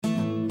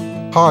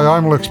Hi,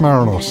 I'm Lex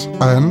Marinos,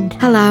 and...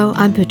 Hello,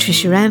 I'm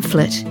Patricia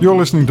Amphlett. You're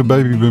listening to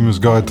Baby Boomers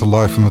Guide to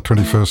Life in the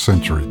 21st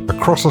Century,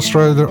 across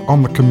Australia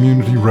on the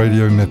Community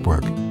Radio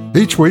Network.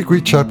 Each week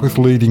we chat with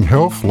leading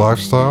health,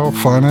 lifestyle,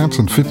 finance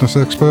and fitness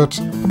experts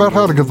about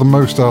how to get the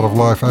most out of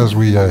life as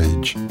we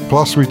age.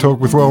 Plus we talk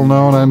with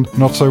well-known and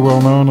not so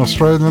well-known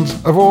Australians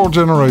of all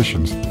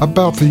generations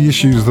about the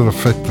issues that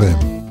affect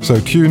them. So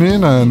tune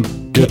in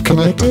and get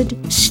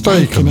connected.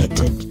 Stay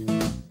connected.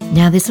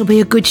 Now this will be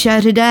a good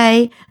show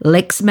today.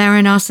 Lex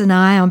Marinos and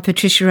I'm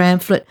Patricia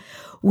Amphlett.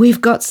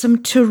 We've got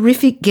some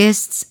terrific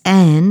guests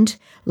and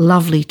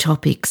lovely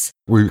topics.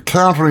 We're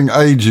countering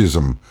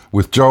ageism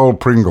with Joel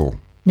Pringle.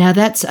 Now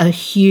that's a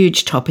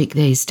huge topic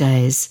these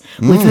days.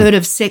 We've heard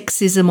of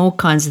sexism, all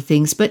kinds of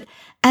things, but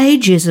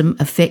ageism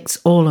affects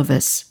all of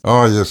us.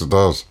 Oh, yes, it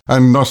does.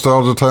 And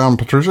Nostalgia Town,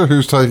 Patricia,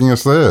 who's taking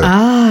us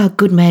there?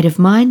 Good mate of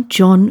mine,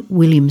 John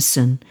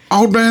Williamson.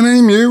 Old Man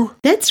Emu.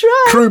 That's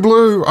right. True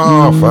Blue.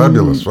 Oh,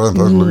 fabulous.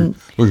 Fantastic.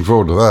 Looking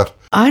forward to that.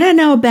 I don't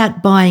know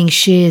about buying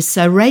shares,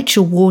 so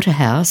Rachel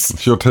Waterhouse.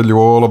 She'll tell you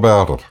all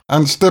about it.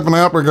 And stepping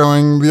out, we're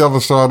going the other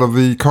side of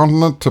the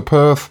continent to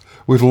Perth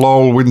with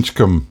Lowell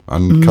Winchcombe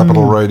and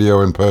Capital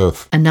Radio in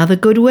Perth. Another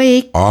good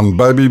week. On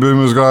Baby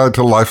Boomers Guide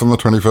to Life in the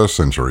 21st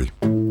Century.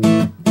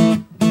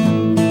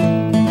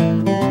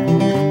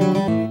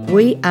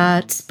 We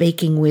are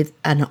speaking with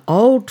an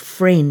old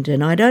friend,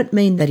 and I don't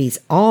mean that he's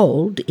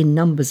old in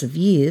numbers of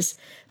years,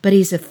 but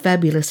he's a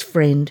fabulous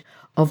friend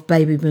of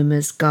Baby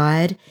Boomers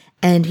Guide,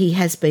 and he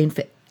has been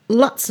for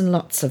lots and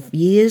lots of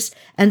years,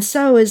 and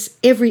so is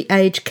Every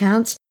Age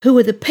Counts, who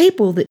are the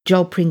people that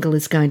Joel Pringle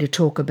is going to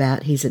talk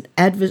about. He's an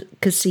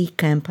advocacy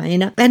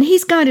campaigner, and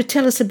he's going to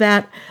tell us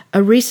about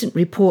a recent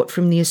report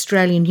from the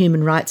Australian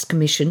Human Rights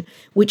Commission,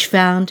 which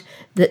found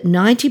that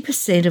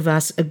 90% of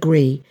us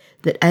agree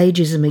that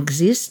ageism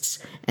exists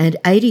and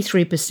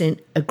 83%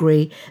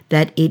 agree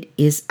that it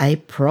is a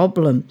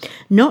problem,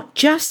 not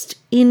just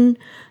in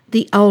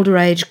the older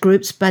age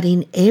groups, but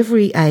in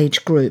every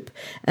age group.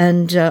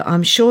 And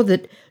I'm sure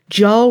that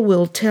Joel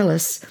will tell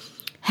us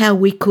how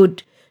we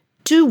could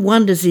do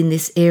wonders in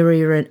this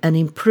area and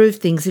improve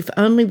things if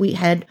only we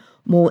had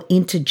more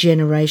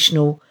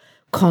intergenerational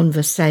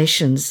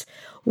conversations.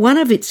 One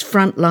of its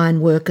frontline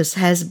workers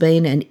has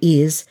been and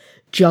is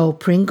Joel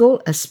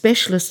Pringle, a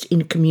specialist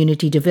in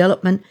community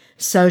development,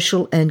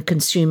 social and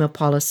consumer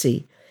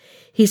policy.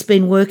 He's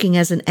been working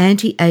as an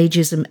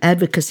anti-ageism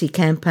advocacy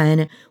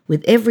campaigner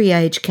with Every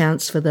Age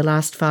Counts for the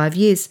last 5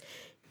 years.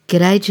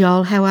 G'day,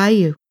 Joel. How are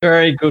you?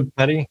 Very good,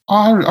 Patty.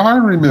 I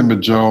remember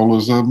Joel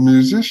as a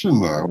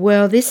musician, though.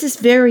 Well, this is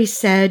very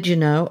sad, you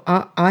know.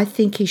 I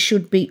think he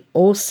should be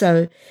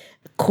also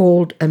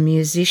called a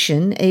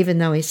musician, even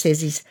though he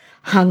says he's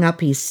hung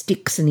up his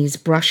sticks and his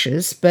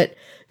brushes. But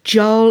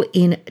Joel,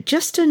 in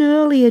just an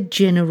earlier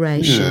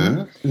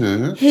generation,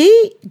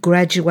 he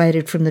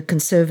graduated from the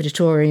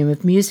Conservatorium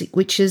of Music,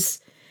 which is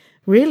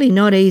really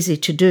not easy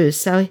to do.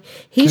 So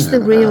he's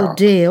the real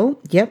deal.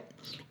 Yep.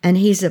 And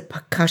he's a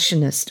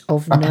percussionist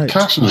of note. A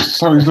percussionist,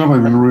 so he's not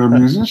even a real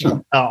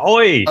musician.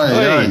 Oi!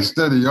 Hey,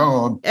 steady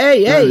on.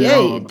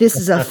 Hey, this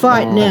is a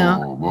fight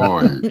now. Oh,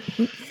 boy.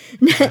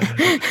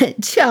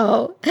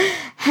 Joel,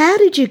 how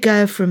did you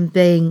go from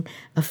being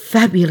a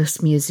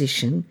fabulous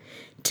musician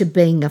to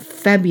being a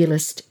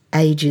fabulous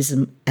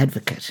ageism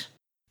advocate?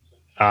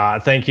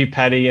 Thank you,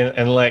 Patty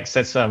and Lex.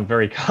 That's a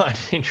very kind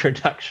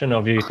introduction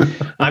of you.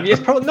 Yes,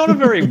 probably not a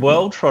very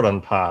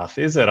well-trodden path,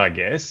 is it, I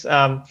guess?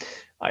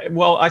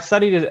 I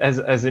studied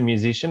as a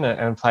musician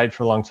and played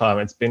for a long time.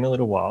 It's been a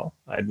little while,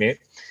 I admit.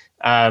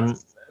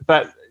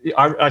 But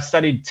I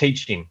studied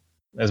teaching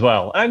as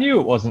well. I knew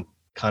it wasn't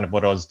kind of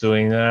what I was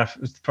doing.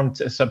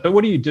 But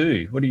what do you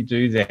do? What do you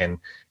do then?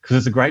 Because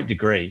it's a great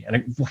degree and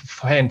a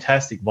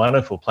fantastic,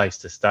 wonderful place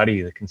to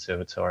study, the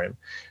Conservatorium.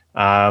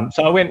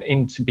 So I went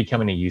into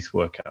becoming a youth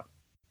worker.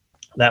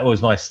 That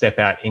was my step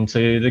out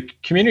into the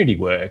community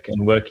work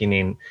and working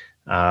in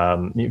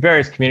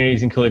various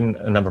communities, including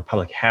a number of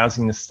public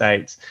housing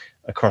estates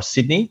across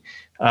Sydney.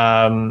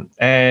 And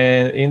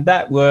in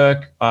that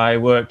work, I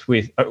worked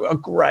with a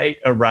great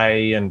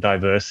array and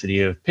diversity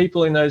of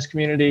people in those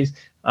communities,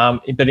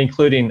 but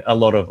including a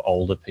lot of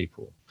older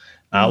people.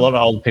 A lot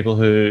of older people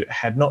who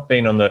had not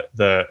been on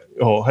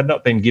or had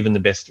not been given the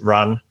best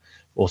run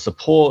or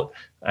support,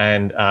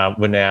 and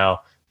were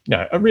now,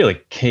 a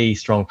really key,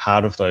 strong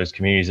part of those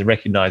communities and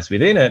recognised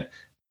within it,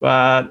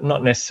 but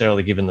not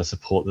necessarily given the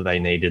support that they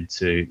needed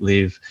to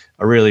live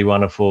a really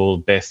wonderful,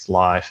 best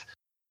life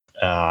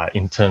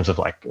in terms of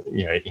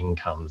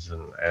incomes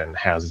and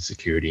housing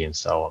security and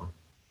so on.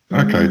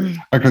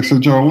 Okay. So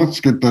Joel, let's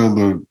get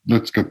down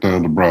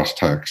to brass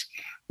tacks.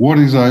 What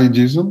is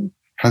ageism?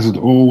 Has it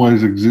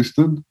always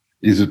existed?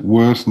 Is it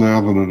worse now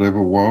than it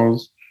ever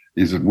was?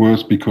 Is it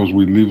worse because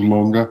we live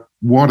longer?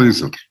 What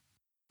is it?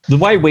 The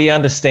way we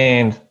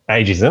understand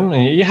ageism,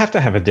 and you have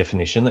to have a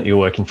definition that you're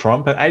working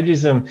from, but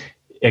ageism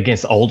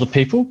against older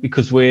people,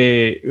 because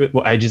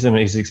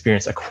ageism is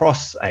experienced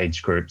across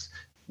age groups.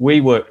 We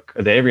work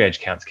at the Every Age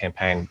Counts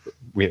campaign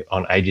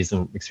on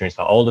ageism experienced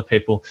by older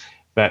people,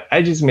 But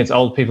ageism against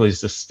old people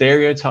is the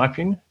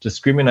stereotyping,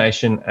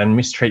 discrimination, and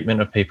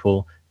mistreatment of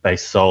people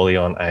based solely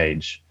on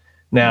age.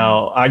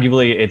 Now,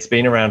 arguably, it's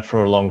been around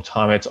for a long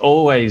time. It's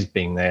always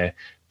been there,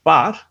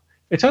 but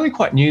it's only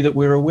quite new that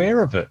we're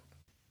aware of it.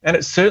 And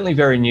it's certainly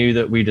very new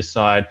that we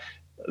decide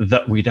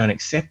that we don't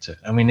accept it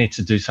and we need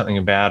to do something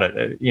about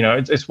it.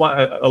 It's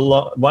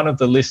one of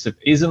the list of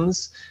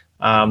isms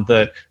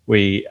that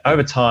we,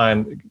 over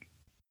time,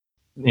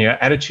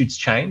 attitudes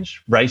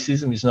change.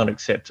 Racism is not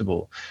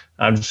acceptable.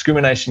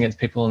 Discrimination against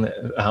people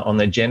on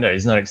their gender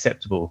is not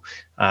acceptable.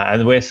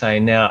 And we're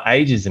saying now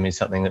ageism is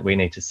something that we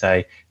need to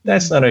say,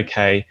 that's not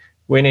okay.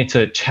 We need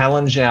to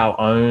challenge our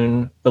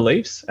own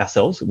beliefs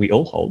ourselves, that we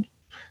all hold,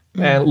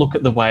 and look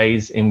at the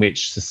ways in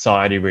which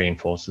society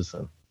reinforces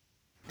them.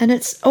 And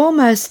it's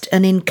almost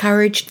an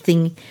encouraged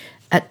thing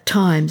at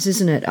times,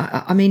 isn't it?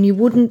 I mean, you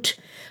wouldn't...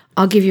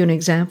 I'll give you an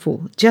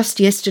example. Just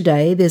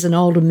yesterday, there's an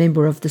older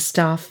member of the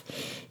staff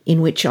in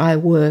which I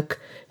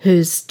work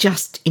who's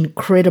just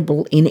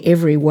incredible in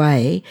every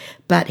way,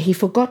 but he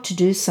forgot to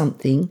do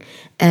something,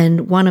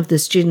 and one of the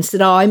students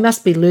said, I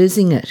must be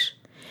losing it.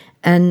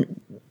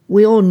 And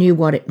we all knew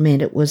what it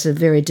meant. It was a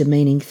very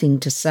demeaning thing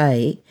to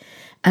say.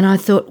 And I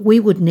thought, we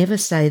would never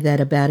say that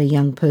about a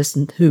young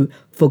person who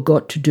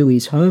forgot to do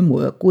his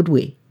homework, would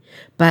we?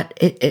 But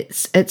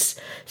it's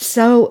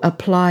so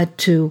applied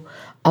to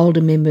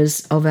older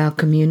members of our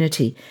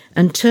community.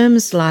 And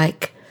terms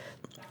like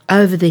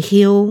over the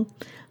hill,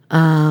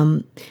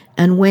 and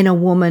when a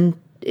woman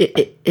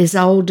is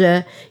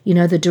older,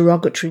 the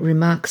derogatory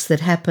remarks that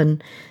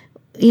happen,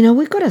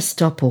 we've got to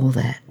stop all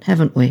that,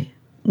 haven't we?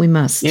 We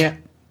must. Yeah.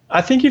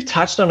 I think you've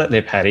touched on it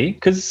there, Patty,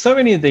 because so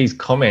many of these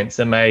comments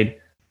are made,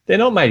 they're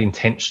not made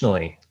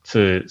intentionally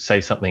to say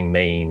something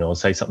mean or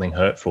say something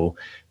hurtful,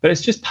 but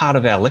it's just part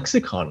of our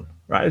lexicon,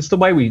 right? It's the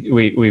way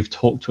we've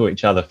talked to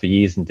each other for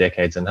years and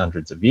decades and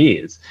hundreds of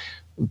years.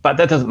 But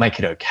that doesn't make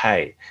it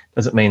okay.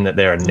 Doesn't mean that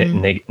there are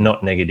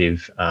not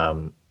negative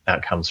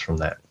outcomes from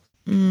that.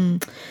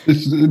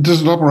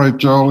 Does it operate,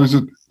 Joel? Is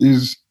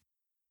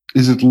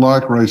it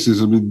like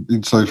racism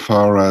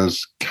insofar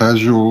as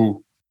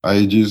casual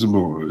ageism,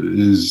 or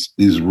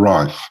is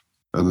rife?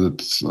 And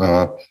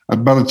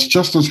but it's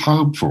just as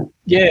harmful,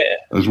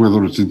 as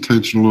whether it's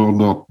intentional or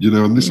not.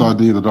 And this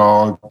idea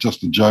that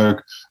just a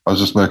joke, I was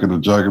just making a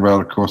joke about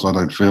it. Of course, I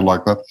don't feel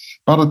like that,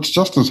 but it's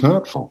just as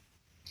hurtful.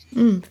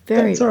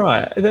 That's all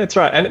right. That's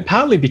right, and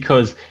partly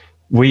because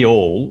we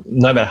all,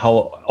 no matter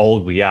how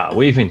old we are,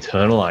 we've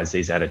internalized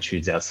these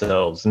attitudes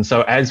ourselves, and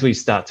so as we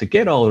start to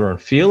get older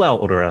and feel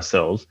older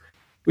ourselves,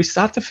 we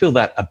start to feel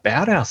that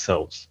about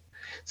ourselves.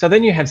 So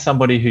then you have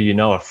somebody who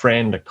a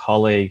friend, a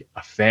colleague,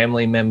 a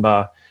family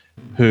member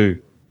who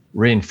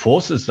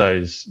reinforces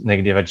those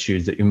negative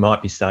attitudes that you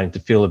might be starting to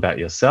feel about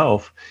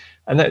yourself.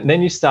 And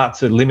then you start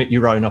to limit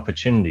your own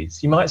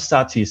opportunities. You might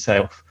start to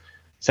say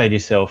to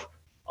yourself,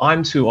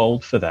 I'm too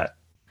old for that.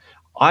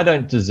 I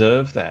don't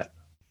deserve that.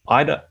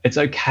 It's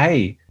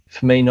okay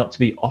for me not to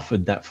be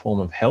offered that form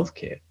of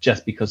healthcare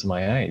just because of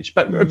my age.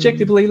 But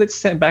objectively, let's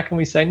stand back and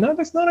we say, no,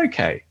 that's not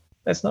okay.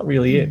 That's not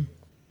really it.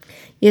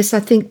 Yes,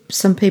 I think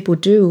some people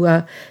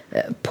do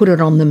put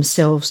it on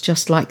themselves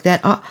just like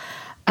that.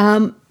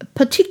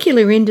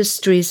 Particular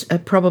industries are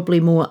probably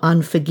more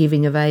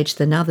unforgiving of age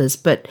than others,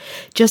 but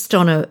just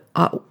on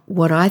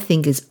what I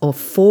think is a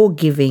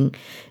forgiving,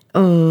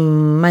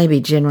 maybe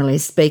generally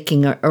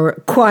speaking,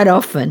 or quite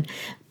often,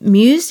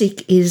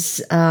 music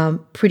is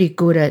pretty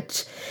good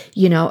at,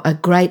 a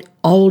great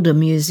older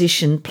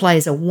musician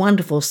plays a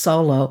wonderful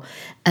solo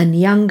and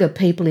younger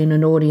people in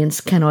an audience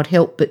cannot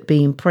help but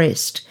be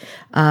impressed.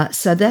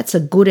 So that's a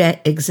good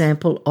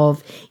example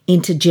of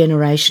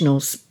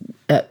intergenerational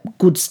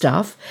good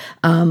stuff.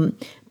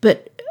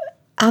 But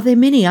are there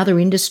many other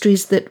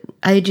industries that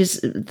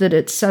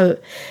it's so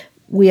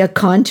we are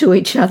kind to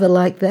each other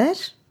like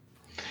that?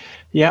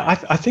 Yeah,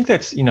 I think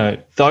that's,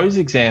 those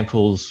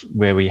examples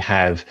where we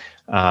have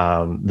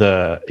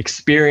the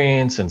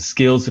experience and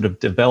skills that have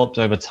developed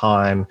over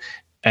time,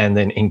 and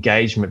then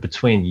engagement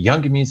between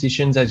younger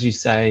musicians, as you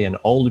say, and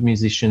older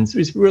musicians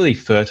is really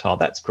fertile.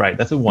 That's great.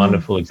 That's a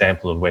wonderful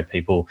example of where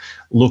people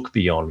look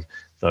beyond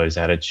those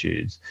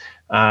attitudes.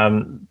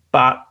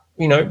 But,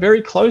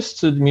 very close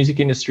to the music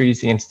industry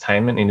is the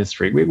entertainment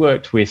industry. We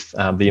worked with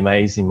the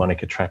amazing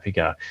Monica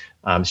Trappiger.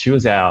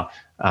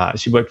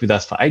 She worked with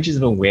us for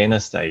Ageism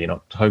Awareness Day in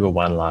October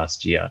 1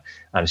 last year.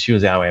 She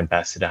was our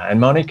ambassador.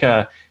 And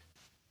Monica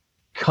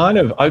kind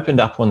of opened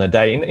up on the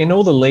day. In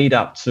all the lead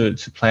up to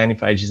planning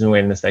for Ageism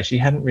Awareness Day, she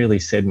hadn't really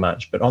said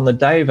much. But on the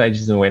day of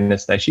Ageism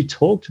Awareness Day, she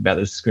talked about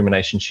the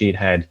discrimination she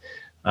had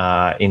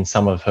in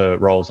some of her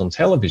roles on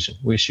television,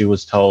 where she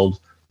was told,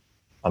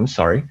 I'm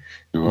sorry,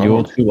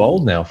 you're too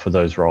old now for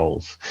those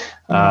roles.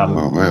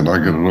 Oh, man, I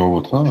get it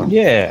all the time.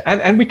 Yeah,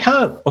 and we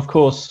can't, of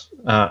course,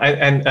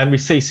 and we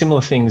see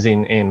similar things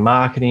in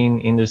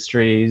marketing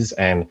industries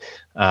and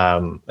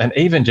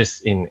even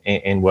just in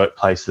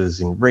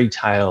workplaces, in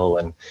retail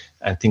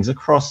and things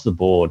across the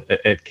board.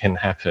 It can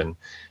happen.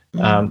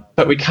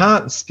 But we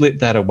can't split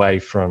that away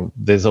from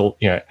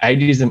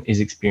ageism is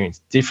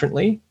experienced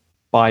differently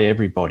by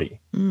everybody.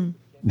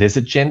 There's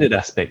a gendered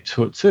aspect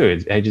to it too.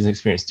 Age is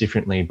experienced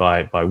differently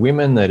by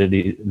women than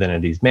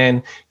it is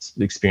men. It's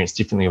experienced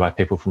differently by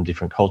people from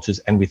different cultures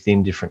and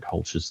within different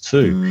cultures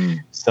too.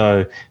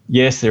 So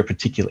yes, there are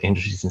particular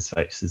industries and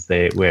spaces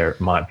there where it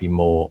might be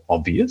more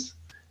obvious,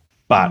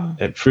 but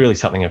it's really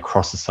something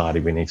across society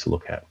we need to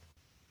look at.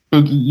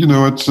 But,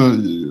 it's,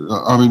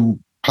 I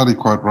mean, Paddy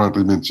quite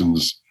rightly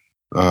mentions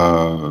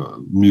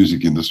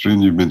music industry,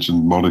 and you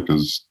mentioned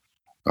Monica's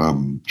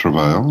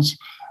travails.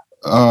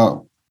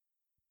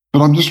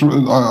 But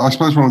I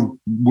suppose what I'm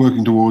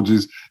working towards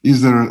is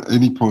there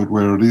any point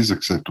where it is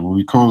acceptable?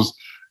 Because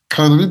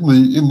kind of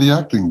in the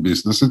acting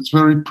business, it's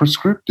very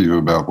prescriptive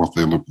about what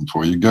they're looking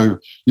for. You go,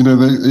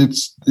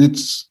 it's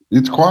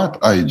quite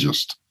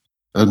ageist,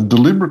 and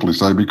deliberately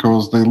so,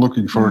 because they're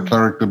looking for a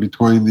character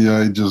between the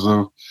ages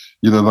of,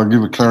 they'll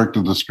give a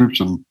character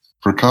description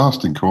for a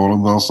casting call,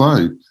 and they'll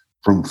say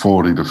from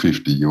 40 to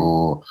 50,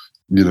 or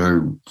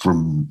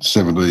from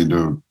 17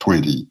 to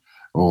 20.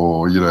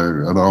 Or,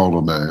 an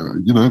older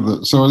man,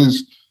 so it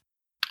is,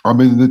 I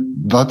mean,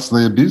 that's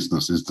their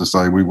business, is to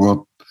say we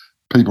want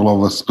people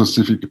of a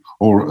specific,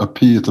 or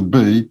appear to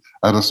be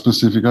at a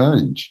specific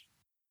age.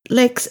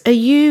 Lex, are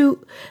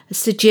you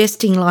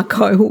suggesting, like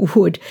I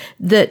would,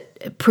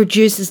 that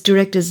producers,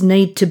 directors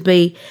need to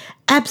be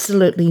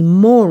absolutely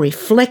more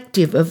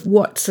reflective of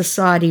what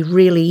society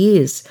really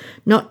is,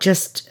 not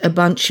just a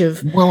bunch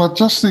of... Well, I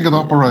just think it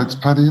operates,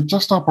 Paddy, it's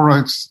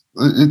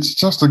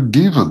just a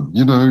given.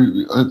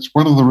 It's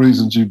one of the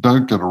reasons you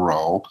don't get a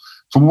role,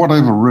 for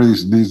whatever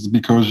reason, is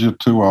because you're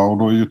too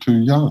old or you're too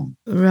young.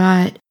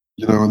 Right.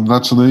 And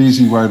that's an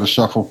easy way to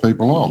shuffle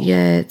people off.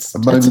 Yeah, it's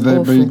and maybe it's they're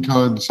awful. being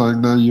kind and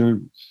saying, no, your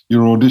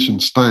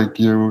audition stank,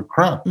 you're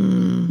crap.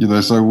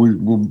 So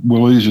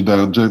we'll ease you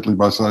down gently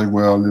by saying,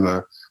 well,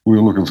 we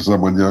were looking for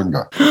someone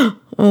younger.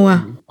 Oh,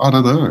 wow. I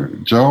don't know.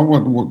 Joel,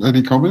 what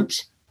any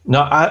comments?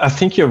 No, I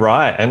think you're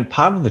right. And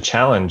part of the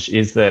challenge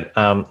is that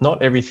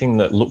not everything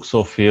that looks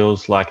or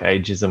feels like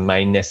ageism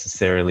may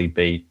necessarily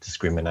be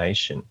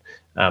discrimination.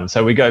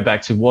 So we go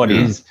back to what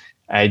is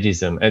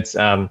ageism. It's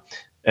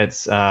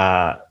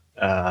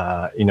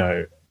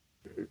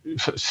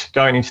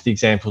going into the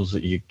examples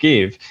that you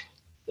give,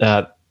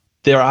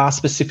 there are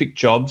specific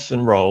jobs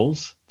and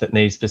roles that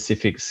need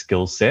specific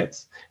skill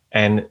sets.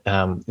 And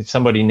if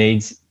somebody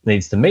needs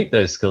to meet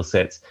those skill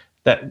sets,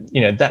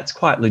 that's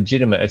quite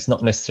legitimate. It's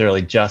not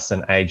necessarily just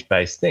an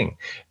age-based thing.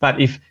 But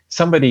if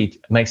somebody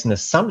makes an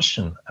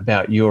assumption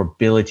about your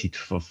ability to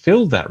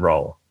fulfill that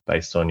role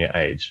based on your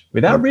age,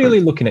 without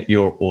really looking at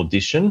your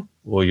audition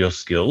or your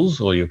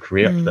skills or your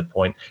career up to that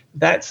point,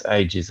 that's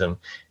ageism.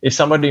 If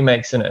somebody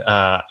makes an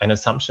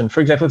assumption, for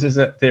example,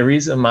 if there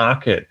is a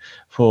market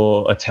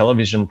for a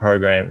television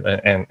program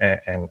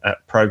and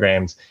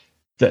programs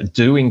that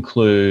do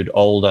include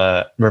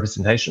older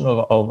representation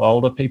of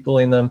older people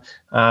in them,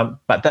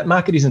 but that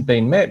market isn't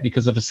being met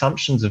because of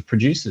assumptions of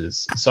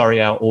producers.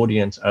 Sorry, our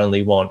audience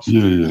only wants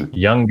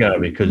younger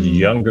because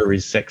younger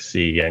is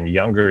sexy and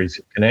younger is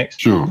connects.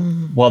 Sure.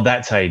 Well,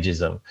 that's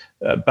ageism.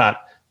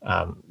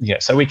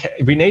 So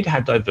we need to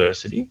have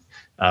diversity,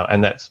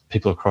 and that's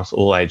people across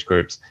all age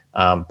groups.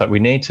 But we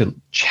need to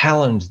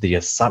challenge the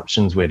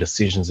assumptions where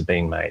decisions are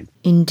being made.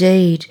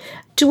 Indeed.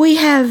 Do we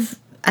have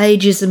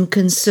ageism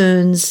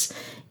concerns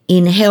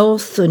in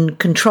health and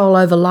control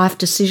over life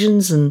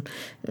decisions, and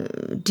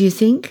do you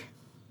think?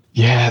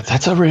 Yeah,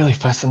 that's a really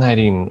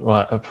fascinating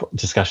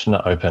discussion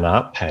to open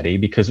up, Paddy,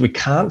 because we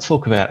can't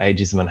talk about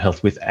ageism and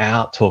health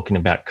without talking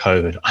about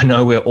COVID. I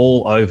know we're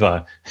all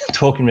over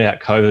talking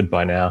about COVID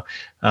by now,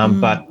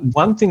 but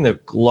one thing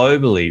that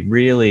globally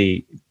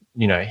really,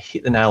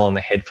 hit the nail on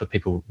the head for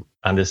people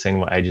understanding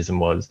what ageism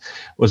was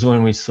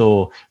when we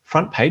saw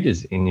front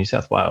pages in New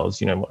South Wales,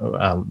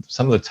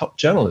 some of the top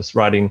journalists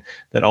writing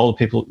that older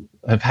people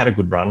have had a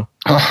good run.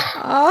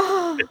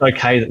 It's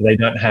okay that they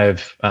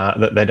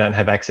don't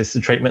have access to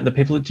treatment that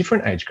people at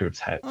different age groups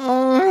had.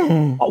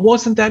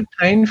 Wasn't that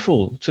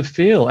painful to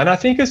feel? And I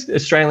think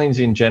Australians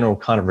in general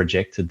kind of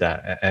rejected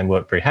that and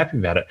weren't very happy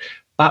about it.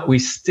 But we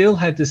still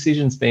had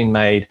decisions being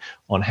made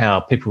on how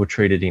people were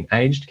treated in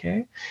aged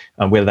care,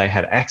 whether they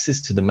had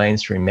access to the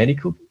mainstream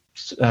medical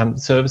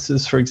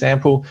services, for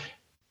example,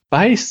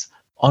 based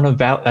on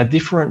a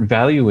different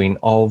valuing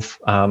of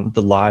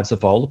the lives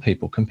of older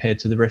people compared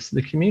to the rest of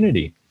the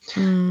community.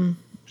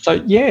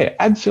 So, yeah,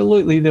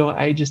 absolutely, there were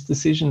ageist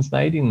decisions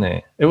made in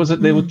there. There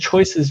were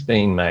choices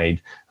being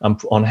made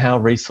on how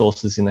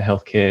resources in the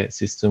healthcare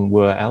system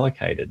were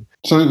allocated.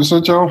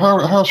 So Joel,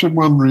 how should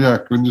one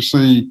react when you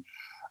see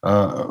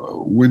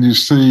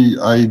ageism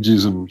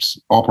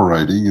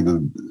operating in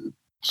a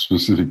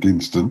specific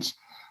instance?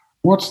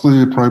 What's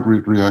the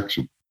appropriate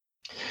reaction?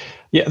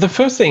 Yeah, the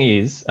first thing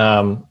is,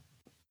 and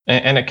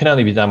it can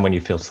only be done when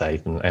you feel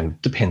safe, and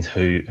depends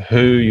who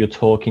you're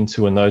talking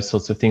to and those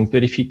sorts of things.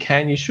 But if you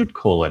can, you should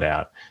call it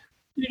out.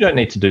 You don't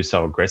need to do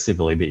so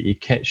aggressively, but you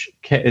can.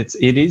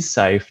 It is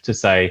safe to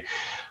say,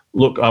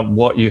 look,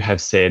 what you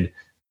have said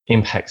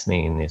impacts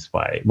me in this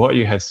way. What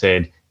you have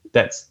said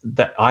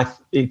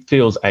it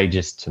feels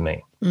ageist to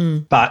me.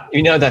 But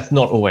that's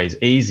not always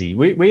easy.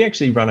 We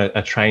actually run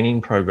a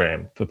training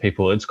program for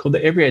people. It's called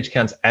the Every Age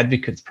Counts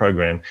Advocates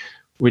Program,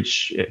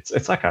 which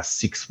it's like a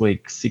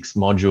 6-week,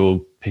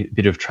 6-module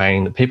bit of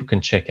training that people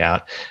can check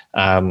out.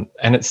 And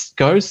it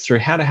goes through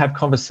how to have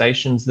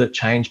conversations that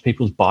change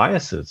people's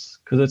biases,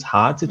 because it's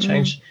hard to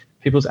change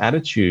people's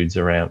attitudes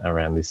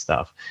around this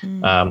stuff.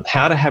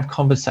 How to have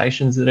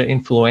conversations that are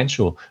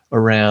influential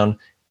around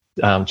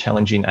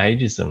challenging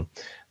ageism.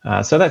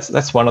 So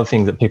that's one of the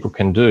things that people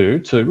can do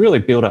to really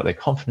build up their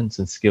confidence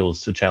and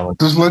skills to challenge.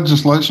 Does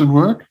legislation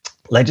work?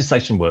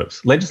 Legislation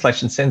works.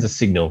 Legislation sends a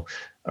signal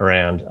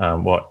around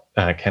what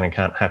can and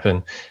can't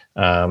happen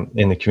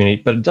in the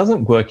community, but it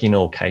doesn't work in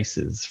all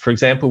cases. For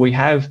example, we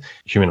have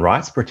human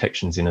rights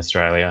protections in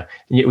Australia,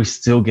 and yet we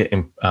still get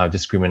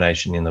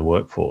discrimination in the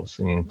workforce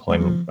and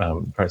employment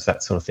process,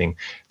 that sort of thing.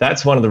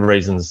 That's one of the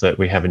reasons that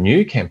we have a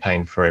new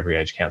campaign for Every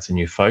Age Counts, a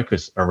new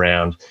focus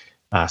around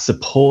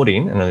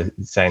supporting, and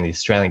I'm saying the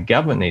Australian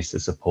government needs to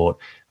support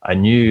a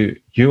new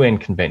UN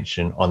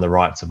Convention on the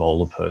Rights of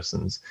Older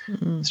Persons.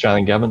 The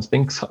Australian government's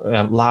been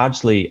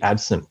largely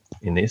absent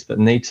in this, but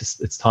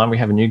it's time we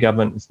have a new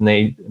government.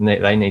 They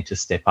need to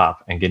step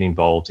up and get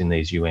involved in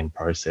these UN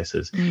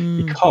processes,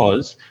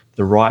 because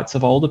the rights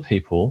of older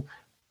people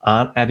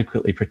aren't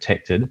adequately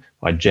protected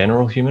by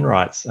general human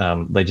rights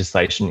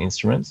legislation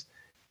instruments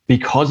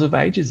because of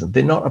ageism.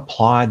 They're not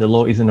applied. The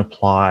law isn't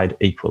applied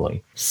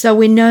equally. So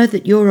we know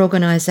that your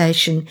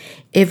organisation,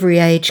 Every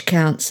Age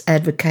Counts,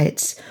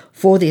 advocates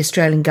for the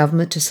Australian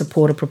government to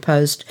support a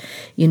proposed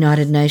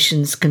United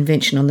Nations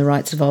Convention on the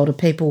Rights of Older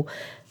People.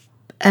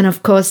 And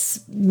of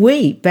course,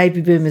 we,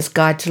 Baby Boomers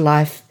Guide to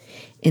Life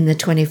in the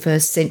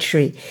 21st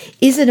Century.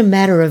 Is it a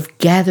matter of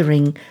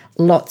gathering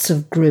lots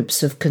of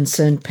groups of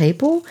concerned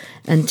people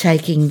and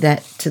taking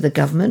that to the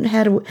government?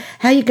 How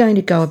are you going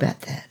to go about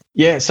that?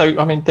 Yeah, so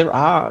I mean, there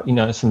are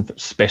some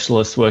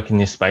specialists working in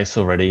this space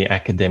already,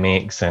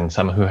 academics, and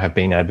some who have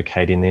been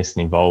advocating this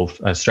and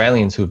involved,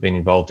 Australians who have been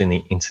involved in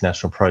the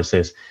international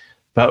process.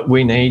 But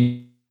we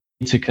need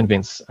to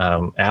convince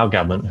our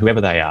government,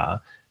 whoever they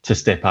are, to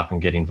step up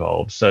and get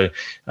involved. So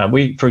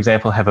we, for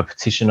example, have a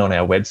petition on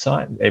our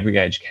website,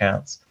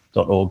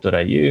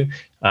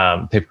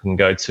 everyagecounts.org.au. People can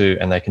go to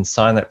and they can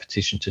sign that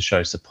petition to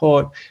show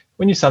support.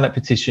 When you sign that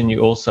petition,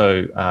 you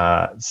also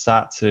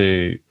start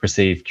to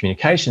receive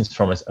communications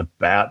from us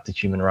about the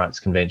Human Rights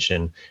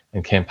Convention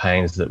and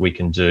campaigns that we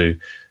can do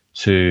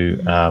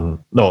to,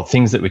 or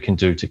things that we can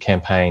do to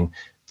campaign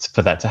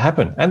for that to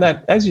happen. And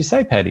that, as you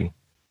say, Paddy,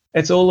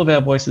 it's all of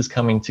our voices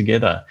coming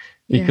together,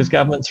 because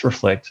governments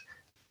reflect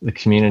the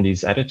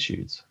community's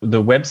attitudes.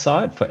 The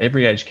website for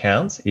Every Age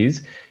Counts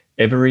is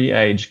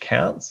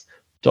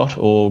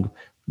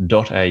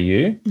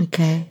everyagecounts.org.au.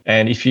 Okay.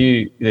 And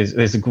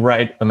there's a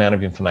great amount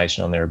of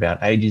information on there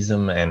about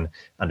ageism and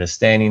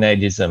understanding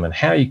ageism and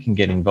how you can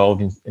get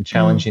involved in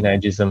challenging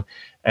ageism.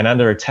 And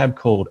under a tab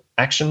called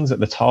Actions at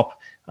the top,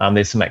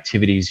 there's some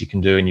activities you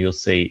can do, and you'll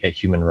see a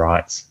human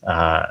rights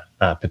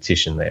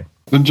petition there.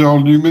 And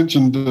Joel, you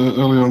mentioned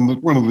earlier on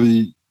that one of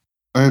the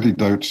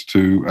antidotes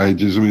to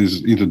ageism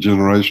is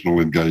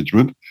intergenerational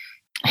engagement.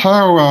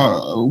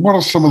 What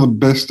are some of the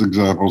best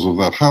examples of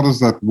that? How does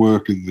that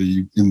work on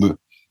the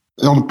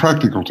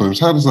practical terms?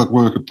 How does that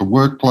work at the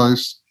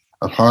workplace,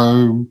 at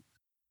home,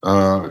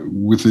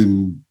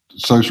 within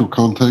social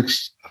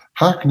contexts?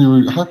 How can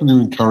you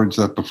encourage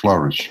that to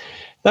flourish?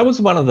 That was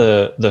one of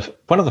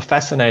the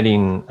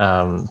fascinating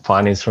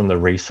findings from the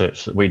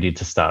research that we did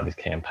to start this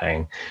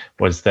campaign,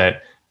 was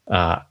that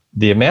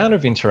the amount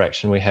of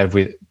interaction we have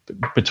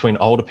between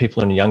older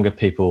people and younger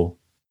people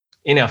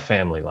in our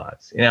family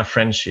lives, in our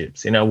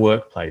friendships, in our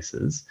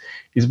workplaces,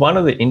 is one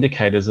of the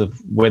indicators of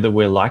whether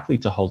we're likely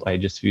to hold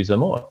ageist views or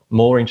more.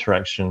 More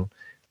interaction,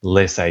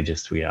 less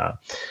ageist we are.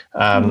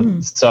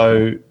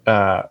 So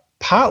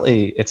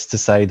partly it's to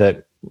say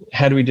that,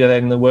 how do we do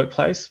that in the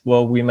workplace?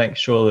 Well, we make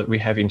sure that we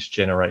have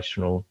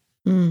intergenerational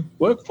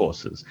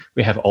workforces.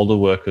 We have older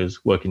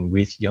workers working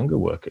with younger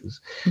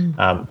workers.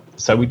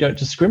 So we don't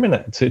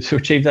discriminate. To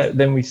achieve that,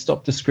 then we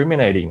stop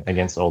discriminating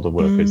against older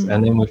workers.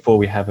 And then before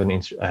we have an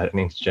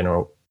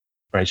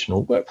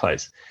intergenerational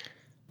workplace.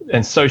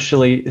 And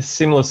socially,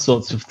 similar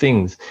sorts of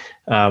things.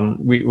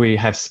 We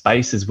have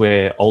spaces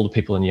where older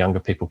people and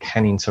younger people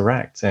can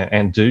interact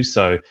and do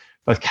so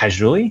both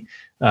casually,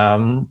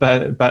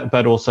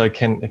 but also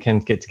can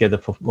get together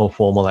for more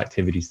formal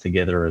activities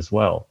together as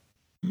well.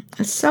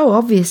 It's so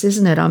obvious,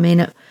 isn't it? I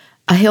mean,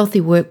 a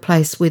healthy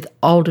workplace with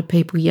older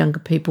people, younger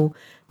people,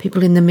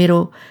 people in the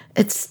middle,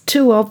 it's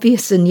too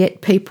obvious, and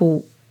yet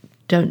people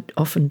don't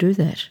often do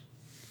that.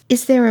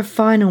 Is there a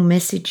final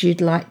message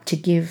you'd like to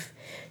give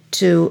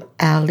to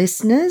our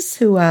listeners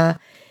who are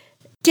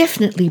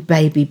definitely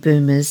baby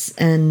boomers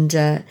and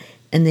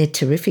they're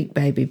terrific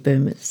baby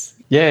boomers?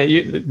 Yeah,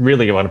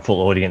 really a wonderful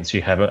audience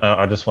you have.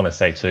 I just want to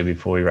say too,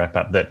 before we wrap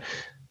up, that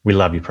we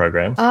love your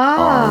program.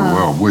 Oh,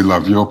 well, we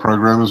love your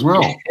program as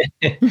well.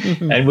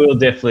 And we'll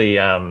definitely,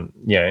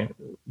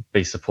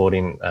 be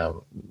supporting,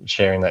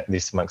 sharing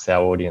this amongst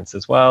our audience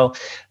as well.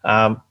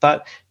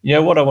 But,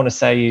 what I want to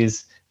say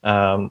is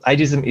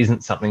ageism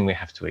isn't something we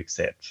have to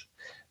accept,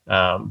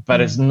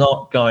 but it's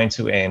not going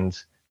to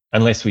end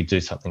unless we do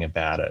something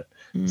about it.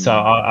 So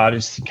I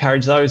just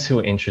encourage those who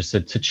are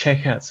interested to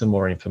check out some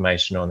more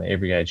information on the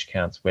Every Age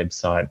Counts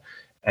website.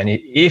 And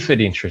if it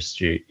interests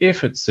you,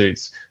 if it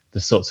suits the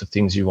sorts of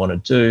things you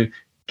want to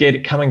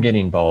do, come and get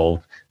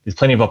involved. There's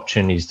plenty of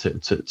opportunities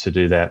to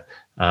do that.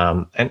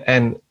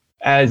 And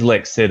as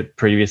Lex said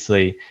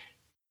previously,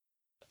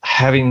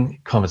 having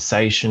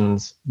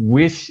conversations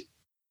with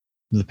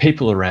the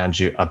people around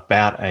you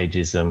about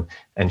ageism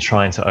and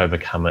trying to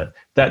overcome it,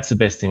 that's the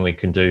best thing we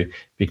can do,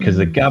 because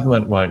the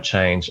government won't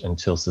change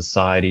until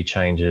society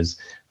changes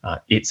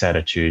its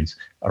attitudes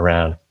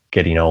around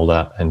getting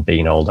older and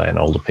being older and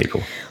older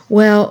people.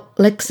 Well,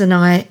 Lex and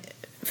I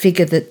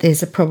figure that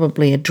there's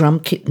probably a drum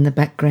kit in the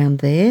background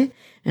there,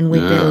 and we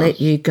better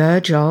let you go,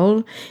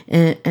 Joel.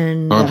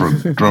 And time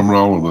for a drum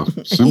roll and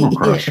a cymbal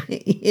crash.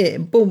 Yeah,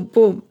 boom,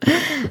 boom.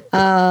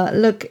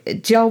 Look,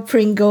 Joel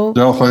Pringle.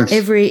 Joel, thanks.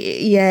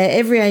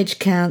 Every Age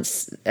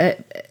Counts.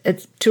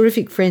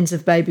 Terrific friends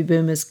of Baby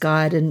Boomers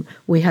Guide, and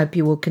we hope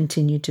you will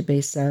continue to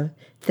be so.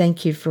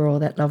 Thank you for all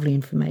that lovely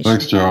information.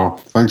 Thanks, Joel.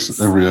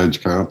 Thanks, Every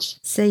Age Counts.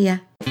 See ya.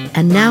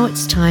 And now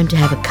it's time to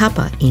have a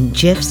cuppa in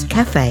Jeff's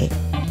Cafe,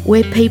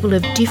 where people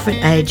of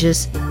different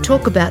ages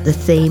talk about the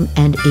theme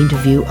and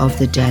interview of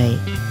the day.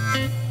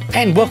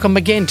 And welcome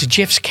again to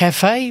Jeff's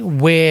Cafe,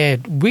 where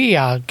we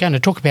are going to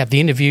talk about the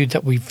interview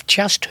that we've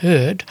just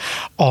heard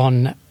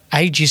on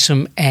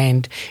ageism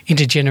and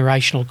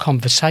intergenerational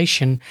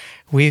conversation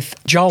with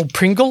Joel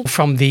Pringle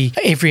from the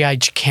Every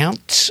Age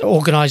Counts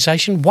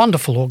organisation,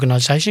 wonderful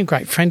organisation,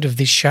 great friend of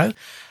this show.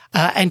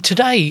 And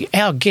today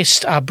our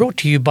guests are brought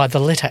to you by the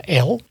letter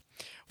L.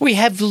 We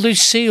have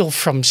Lucille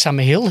from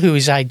Summerhill, who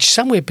is aged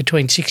somewhere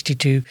between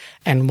 62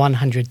 and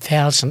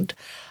 100,000.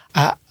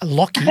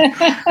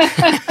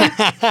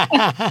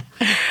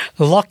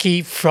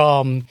 Lockie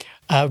from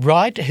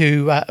Ryde,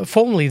 who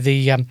formerly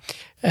the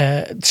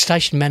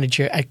station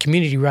manager at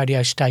community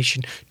radio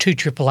station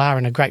 2RRR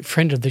and a great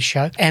friend of the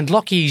show. And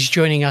Lockie is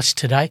joining us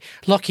today.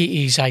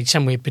 Lockie is aged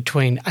somewhere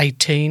between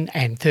 18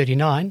 and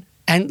 39.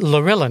 And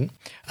Laurellen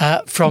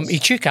from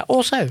Echuca,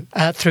 also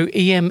through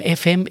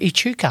EMFM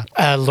Echuca.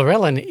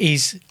 Laurellen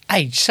is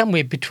aged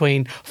somewhere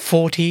between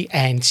 40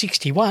 and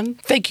 61.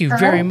 Thank you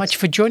very much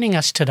for joining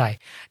us today.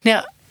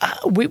 Now,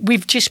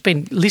 we've just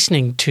been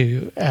listening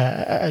to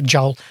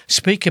Joel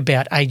speak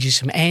about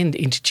ageism and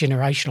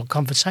intergenerational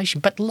conversation,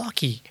 but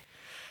Lockie,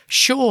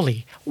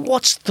 surely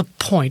what's the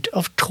point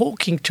of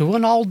talking to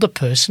an older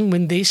person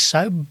when they're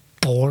so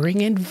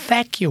boring and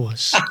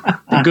vacuous?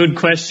 A good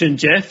question,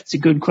 Jeff. It's a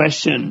good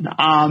question.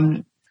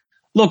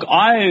 Look,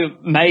 I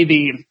may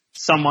be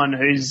someone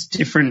who's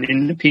different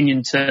in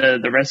opinion to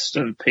the rest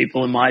of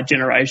people in my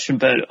generation,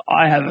 but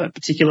I have a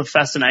particular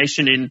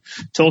fascination in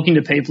talking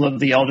to people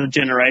of the older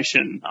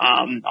generation.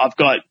 I've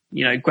got,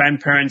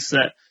 grandparents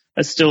that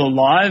are still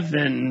alive,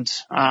 and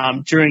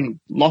during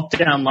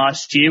lockdown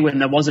last year, when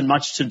there wasn't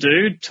much to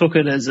do, took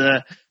it as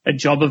a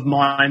job of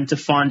mine to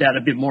find out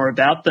a bit more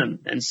about them.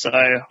 And so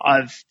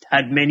I've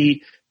had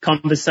many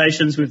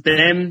conversations with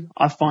them.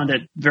 I find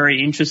it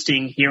very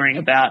interesting hearing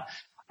about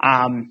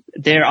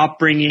their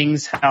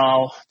upbringings,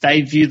 how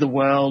they view the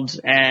world.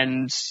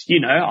 And,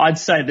 I'd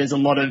say there's a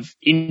lot of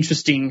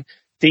interesting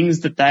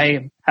things that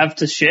they have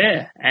to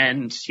share.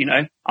 And,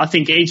 I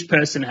think each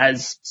person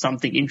has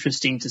something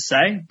interesting to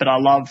say, but I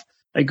love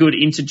a good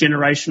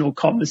intergenerational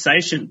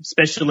conversation,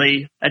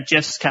 especially at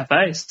Jeff's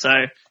Cafe. So,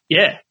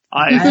 yeah,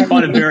 I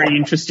find it very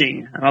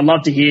interesting. And I'd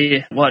love to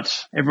hear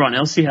what everyone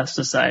else here has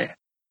to say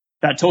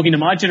about talking to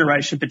my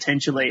generation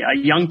potentially. Are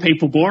young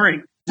people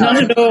boring?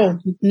 Not at all.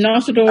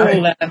 Not at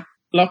all,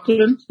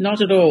 Lachlan.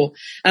 Not at all.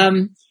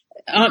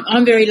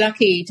 I'm very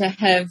lucky to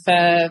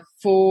have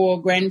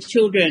 4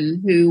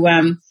 grandchildren who,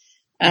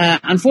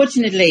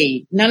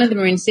 unfortunately, none of them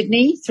are in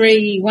Sydney.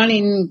 3, one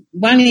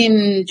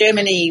in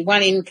Germany,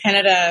 one in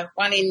Canada,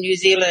 one in New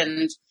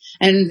Zealand,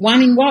 and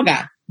one in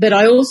Wagga. But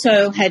I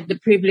also had the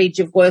privilege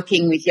of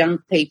working with young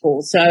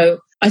people, so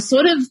I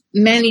sort of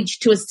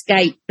managed to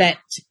escape that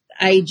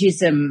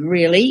ageism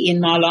really in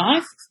my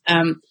life.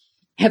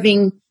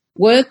 Having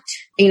worked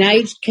in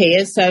aged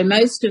care, so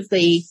most of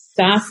the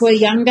staff were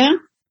younger.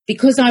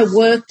 Because I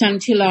worked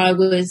until I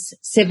was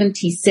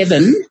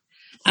 77,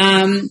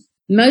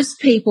 most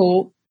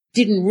people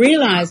didn't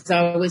realise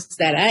I was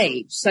that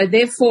age. So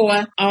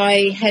therefore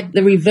I had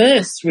the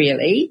reverse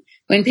really.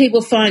 When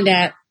people find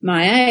out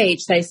my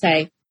age, they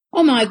say,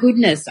 "Oh my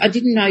goodness, I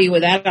didn't know you were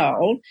that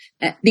old,"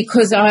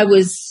 because I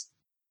was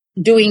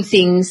doing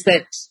things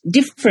that's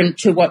different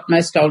to what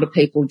most older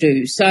people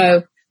do.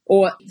 So,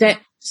 or that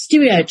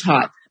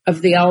stereotype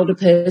of the older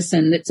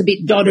person that's a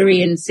bit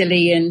doddery and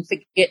silly and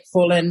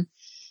forgetful. And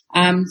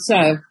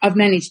So I've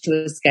managed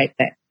to escape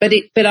that.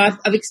 But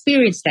I've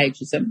experienced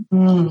ageism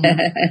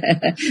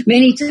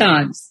many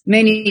times.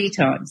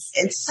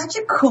 It's such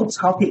a cool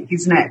topic,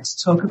 isn't it,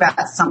 to talk about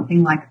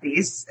something like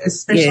this,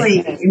 especially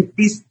in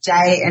this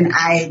day and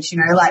age. You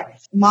know, like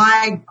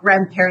my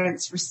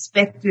grandparents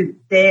respected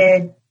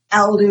their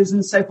elders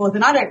and so forth.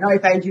 And I don't know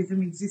if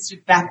ageism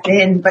existed back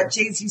then, but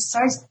geez, you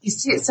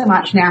see it so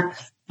much now.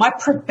 My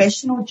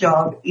professional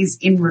job is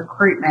in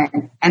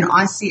recruitment, and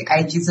I see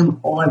ageism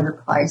all over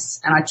the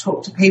place. And I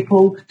talk to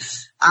people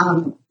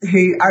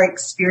who are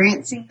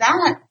experiencing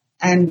that,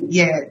 and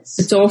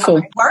it's awful.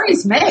 It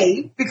worries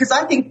me because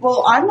I think,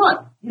 well, I'm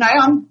not,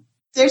 I'm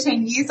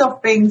 13 years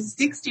off being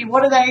 60.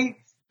 What are they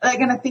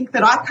going to think,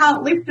 that I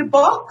can't lift a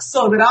box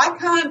or that I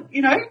can't,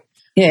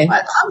 Yeah.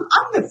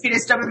 I'm the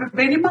fittest I've ever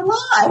been in my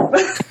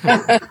life.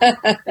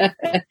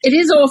 It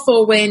is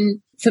awful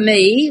for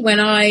me, when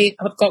I've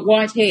got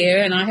white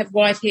hair, and I have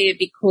white hair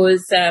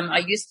because I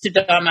used to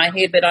dye my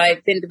hair, but I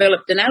then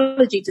developed an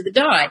allergy to the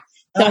dye.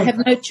 So I have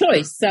no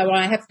choice. So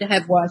I have to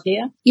have white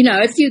hair.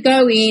 If you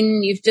go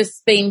in, you've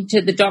just been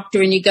to the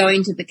doctor and you go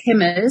into the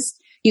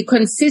chemist, you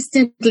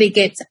consistently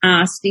get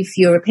asked if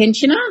you're a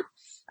pensioner.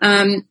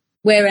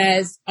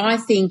 Whereas I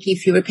think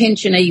if you're a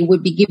pensioner, you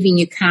would be giving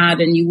your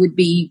card and you would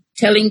be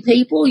telling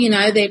people,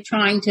 they're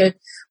trying to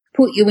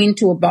put you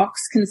into a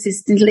box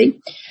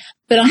consistently.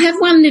 But I have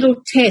one little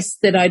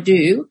test that I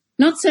do,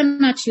 not so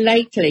much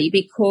lately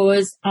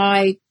because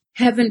I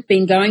haven't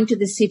been going to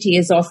the city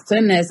as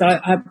often as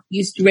I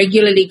used to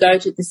regularly go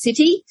to the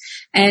city.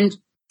 And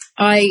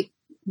I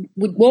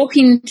would walk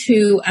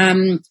into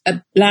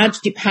a large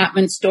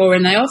department store,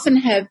 and they often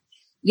have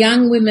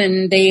young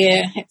women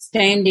there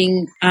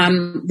standing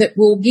that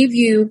will give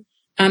you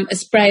a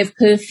spray of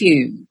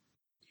perfume.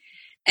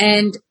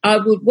 And I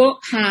would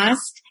walk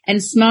past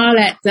and smile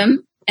at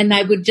them, and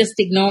they would just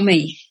ignore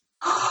me.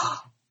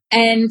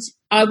 And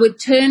I would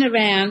turn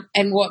around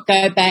and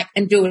go back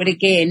and do it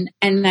again,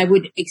 and they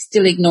would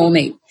still ignore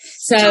me.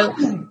 So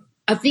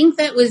I think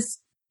that was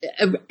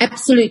an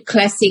absolute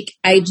classic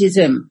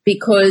ageism,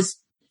 because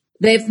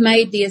they've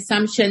made the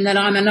assumption that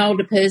I'm an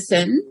older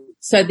person,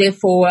 so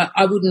therefore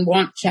I wouldn't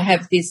want to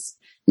have this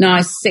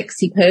nice,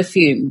 sexy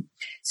perfume.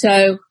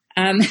 So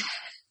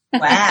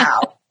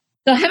wow.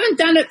 So I haven't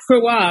done it for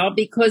a while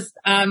because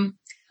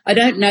I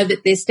don't know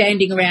that they're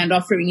standing around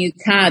offering you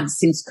cards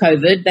since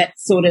COVID.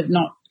 That's sort of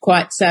not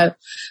quite so.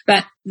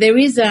 But there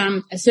is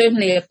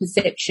certainly a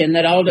perception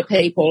that older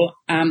people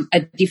are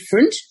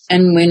different,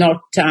 and we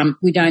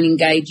don't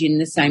engage in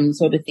the same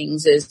sort of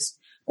things as,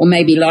 or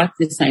maybe like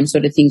the same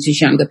sort of things as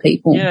younger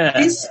people. Yeah.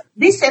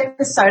 This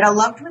episode, I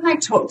loved when they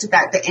talked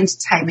about the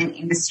entertainment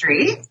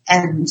industry,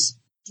 and,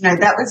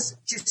 that was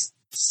just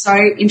so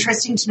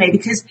interesting to me,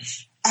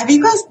 because have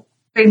you guys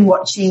been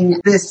watching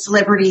The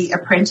Celebrity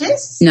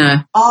Apprentice? No.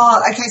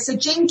 Oh, okay. So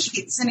Gene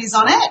Kitson is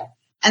on it,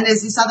 and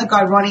there's this other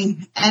guy, Ronnie,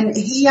 and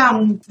he,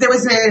 there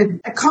was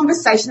a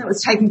conversation that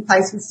was taking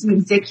place with some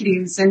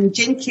executives, and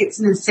Gene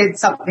Kitson had said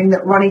something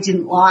that Ronnie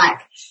didn't like.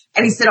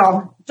 And he said,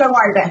 oh, don't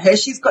worry about her.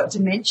 She's got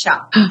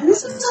dementia. And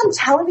this was on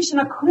television.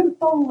 I couldn't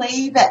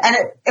believe it. And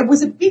it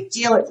was a big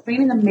deal. It's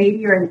been in the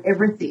media and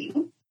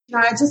everything.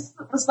 I just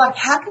was like,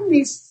 how can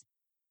this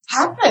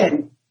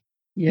happen?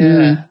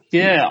 Yeah.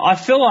 Yeah. I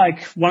feel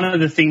like one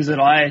of the things that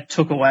I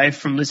took away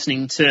from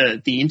listening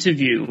to the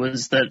interview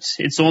was that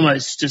it's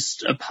almost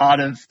just a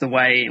part of the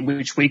way in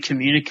which we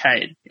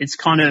communicate. It's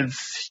kind of,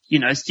 you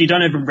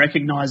don't even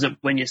recognize it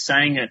when you're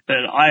saying it,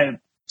 but I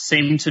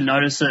seem to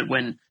notice it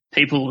when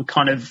people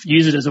kind of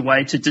use it as a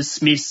way to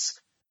dismiss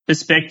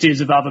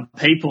perspectives of other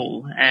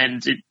people,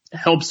 and it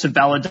helps to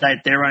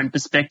validate their own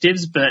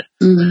perspectives, but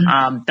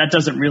that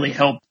doesn't really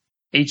help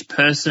each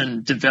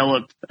person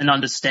develop an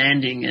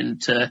understanding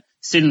and to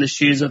sit in the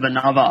shoes of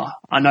another.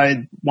 I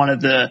know one of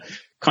the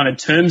kind of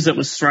terms that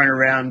was thrown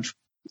around,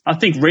 I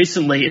think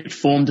recently it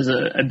formed as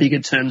a bigger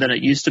term than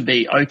it used to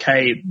be,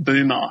 okay,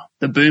 boomer,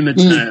 the boomer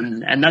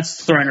term, and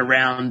that's thrown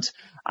around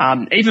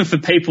even for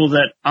people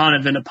that aren't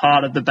even a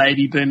part of the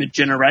baby boomer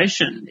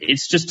generation.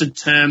 It's just a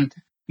term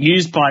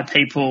used by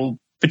people,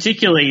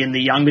 particularly in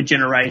the younger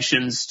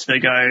generations, to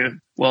go,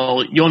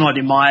 well, you're not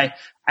in my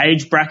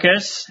age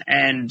bracket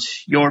and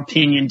your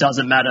opinion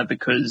doesn't matter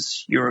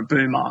because you're a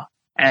boomer.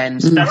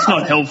 And that's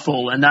not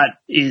helpful. And that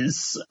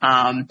is,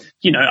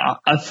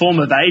 a form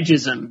of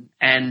ageism,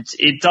 and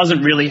it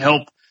doesn't really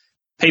help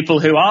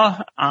people who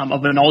are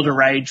of an older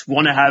age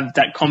want to have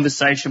that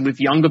conversation with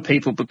younger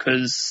people,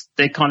 because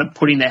they're kind of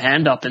putting their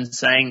hand up and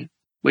saying,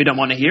 we don't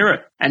want to hear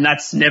it. And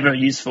that's never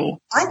useful.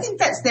 I think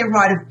that's their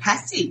rite of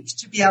passage,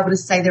 to be able to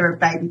say they're a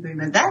baby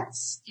boomer.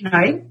 That's,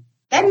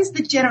 that is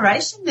the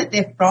generation that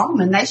they're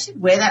from, and they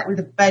should wear that with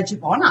a badge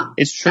of honour.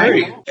 It's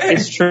true.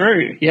 It's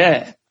true.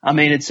 Yeah. I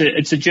mean, it's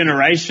a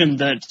generation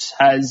that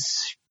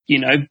has,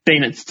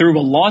 been through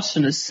a lot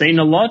and has seen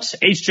a lot.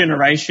 Each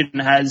generation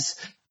has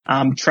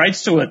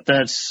traits to it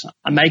that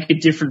make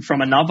it different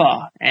from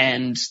another,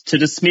 and to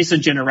dismiss a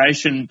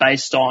generation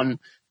based on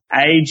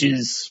age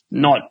is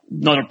not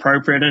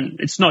appropriate, and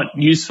it's not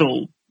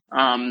useful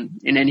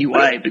in any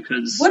way,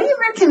 because... What do you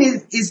reckon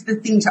is the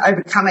thing to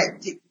overcome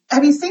it?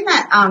 Have you seen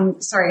that,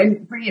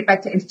 and bringing it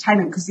back to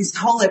entertainment, because this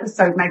whole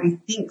episode made me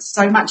think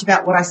so much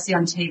about what I see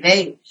on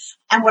TV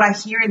and what I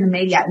hear in the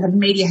media, and the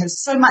media has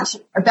so much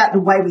about the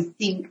way we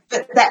think,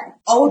 but that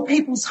old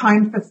people's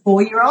home for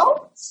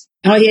 4-year-olds.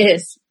 Oh,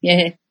 yes,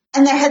 yeah.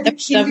 And they had the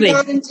That's lovely.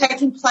 kindergarten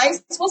taking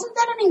place. Wasn't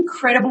that an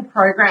incredible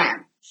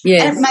program?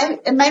 Yes. And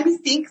it made me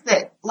think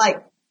that,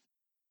 like,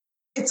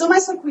 it's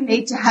almost like we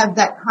need to have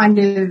that kind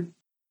of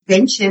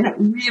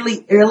intervention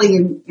really early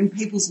in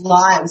people's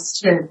lives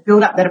to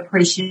build up that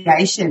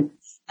appreciation.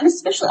 And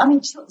especially, I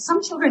mean,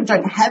 some children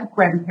don't have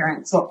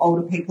grandparents or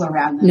older people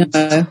around them.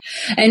 No.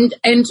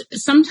 And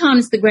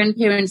sometimes the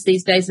grandparents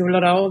these days are a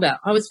lot older.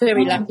 I was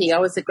very lucky. I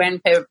was a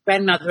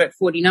grandmother at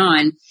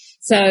 49.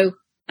 So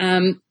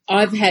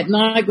I've had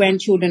my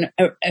grandchildren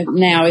are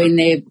now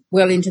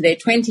into their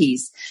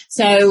 20s.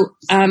 So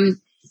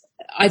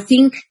I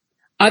think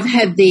I've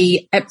had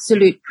the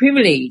absolute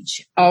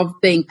privilege of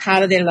being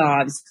part of their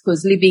lives,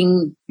 because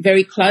living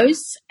very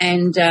close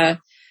and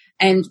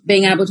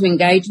being able to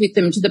engage with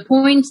them to the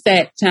point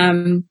that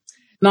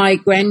my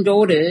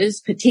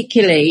granddaughters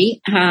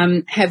particularly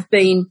have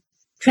been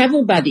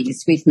travel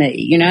buddies with me.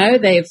 You know,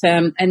 they've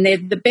and they're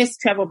the best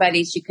travel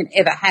buddies you can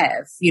ever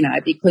have, you know,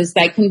 because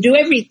they can do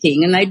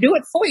everything and they do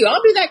it for you.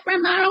 I'll do that,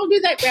 Grandma. I'll do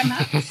that, Grandma.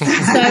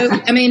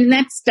 So, I mean,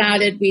 that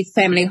started with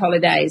family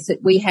holidays that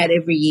we had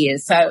every year.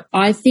 So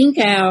I think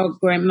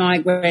my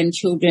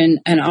grandchildren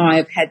and I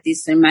have had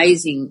this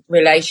amazing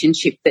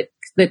relationship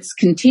that's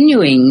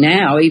continuing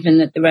now, even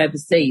that they're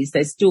overseas.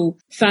 They still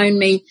phone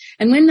me,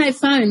 and when they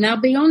phone, they'll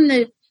be on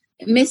the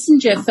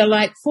messenger for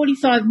like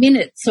 45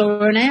 minutes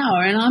or an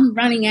hour, and I'm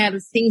running out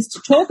of things to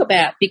talk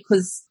about,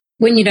 because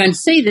when you don't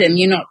see them,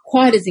 you're not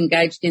quite as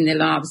engaged in their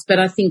lives. But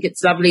I think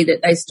it's lovely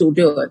that they still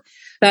do it.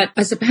 But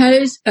I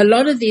suppose a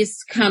lot of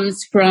this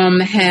comes from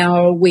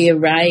how we're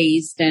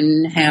raised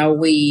and how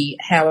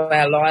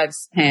our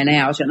lives pan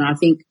out. And I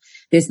think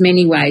there's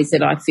many ways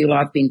that I feel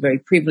I've been very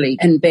privileged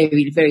and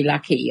very, very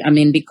lucky. I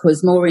mean,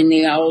 because more in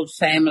the old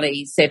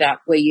family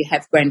setup where you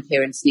have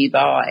grandparents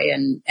nearby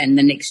and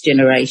the next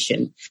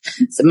generation.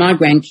 So my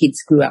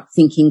grandkids grew up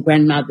thinking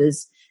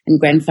grandmothers and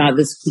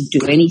grandfathers could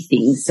do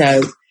anything.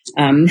 So,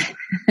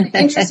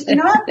 interesting. You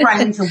know, our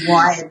brains are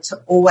wired to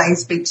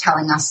always be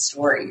telling us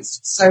stories.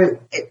 So,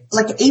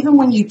 even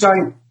when you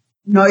don't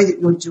know that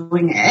you're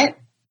doing it,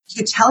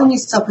 you're telling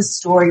yourself a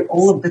story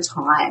all of the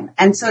time.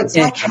 And so it's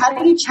like, how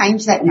do you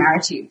change that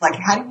narrative? Like,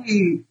 how do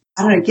you,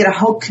 get a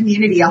whole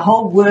community, a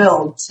whole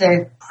world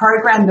to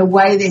program the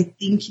way they're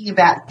thinking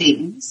about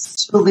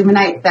things to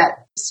eliminate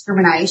that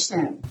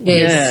discrimination?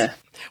 Yes. Yeah.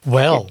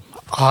 Well,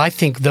 I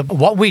think that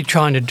what we're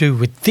trying to do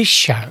with this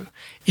show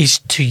is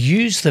to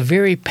use the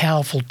very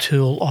powerful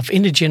tool of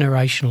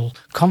intergenerational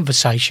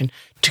conversation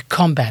to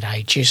combat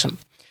ageism.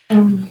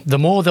 The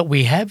more that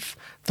we have,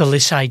 the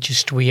less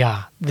ageist we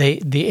are.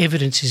 The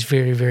evidence is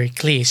very, very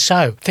clear.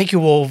 So thank you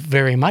all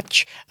very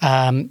much.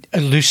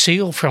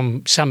 Lucille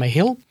from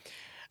Summerhill,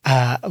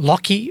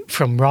 Lockie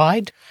from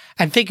Ryde,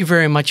 and thank you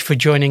very much for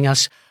joining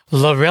us,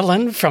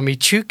 Laurellen from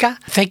Echuca.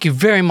 Thank you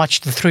very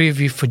much, the three of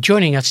you, for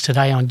joining us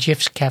today on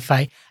Jeff's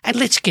Cafe, and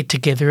let's get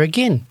together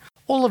again,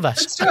 all of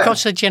us,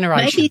 across the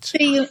generations.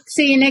 Maybe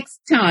see you next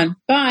time.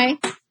 Bye.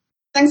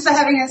 Thanks for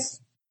having us.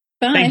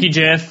 Bye. Thank you,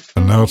 Jeff.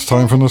 And now it's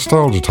time for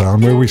Nostalgia Town,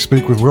 where we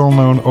speak with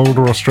well-known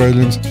older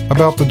Australians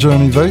about the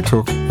journey they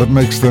took that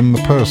makes them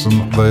the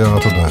person they are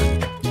today.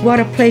 What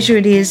a pleasure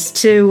it is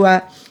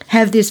to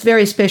have this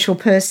very special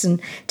person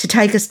to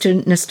take us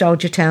to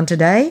Nostalgia Town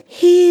today.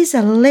 He's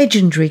a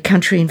legendary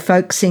country and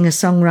folk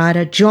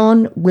singer-songwriter,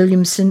 John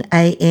Williamson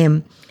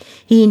AM.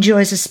 He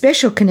enjoys a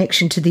special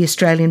connection to the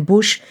Australian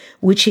bush,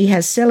 which he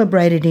has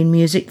celebrated in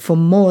music for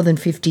more than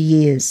 50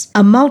 years.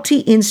 A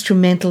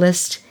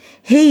multi-instrumentalist,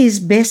 he is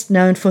best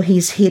known for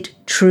his hit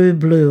True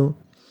Blue.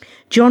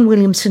 John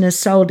Williamson has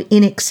sold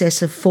in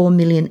excess of 4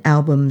 million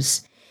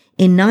albums.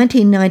 In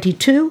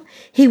 1992,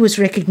 he was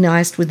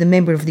recognised with the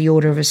Member of the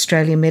Order of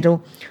Australia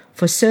Medal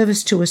for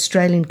service to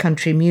Australian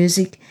country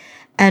music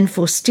and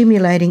for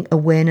stimulating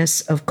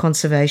awareness of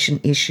conservation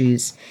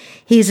issues.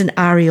 He is an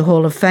ARIA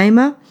Hall of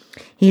Famer.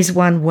 He's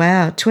won,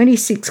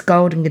 26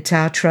 Golden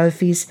Guitar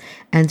trophies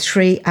and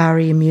 3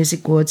 ARIA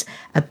Music Awards.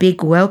 A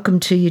big welcome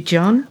to you,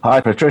 John. Hi,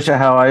 Patricia.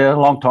 How are you?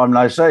 Long time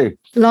no see.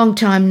 Long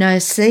time no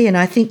see, and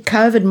I think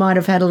COVID might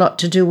have had a lot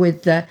to do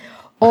with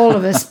all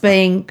of us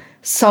being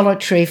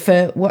solitary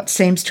for what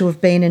seems to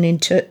have been an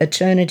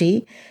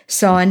eternity.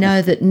 So I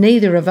know that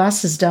neither of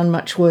us has done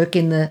much work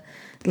in the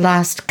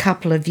last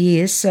couple of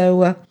years.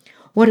 So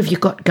what have you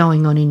got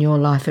going on in your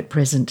life at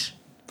present?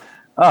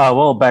 Oh,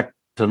 well, back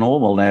to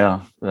normal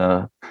now,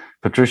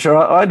 Patricia.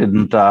 I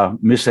didn't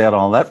miss out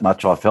on that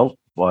much, I felt.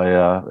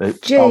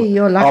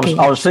 You're lucky.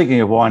 I was thinking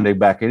of winding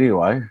back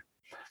anyway.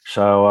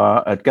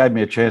 So it gave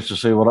me a chance to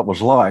see what it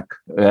was like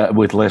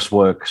with less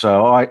work.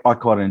 So I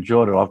quite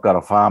enjoyed it. I've got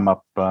a farm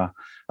up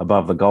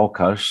above the Gold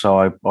Coast, so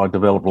I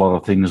developed a lot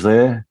of things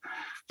there.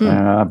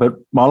 But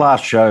my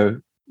last show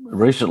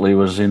recently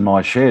was in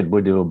my shed.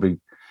 We do a big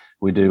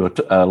we do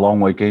a long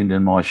weekend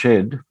in my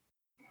shed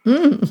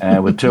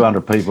with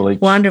 200 people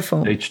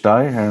each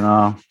day.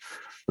 And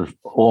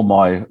all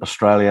my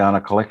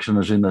Australiana collection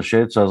is in the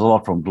shed, so there's a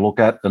lot for them to look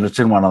at. And it's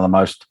in one of the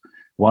most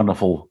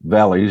wonderful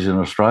valleys in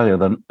Australia,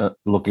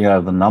 looking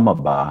over the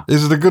Nullarbor.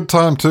 Is it a good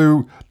time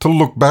to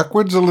look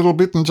backwards a little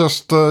bit and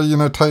just, do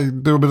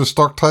a bit of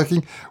stock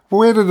taking?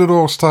 Where did it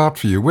all start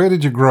for you? Where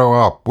did you grow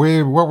up?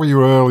 What were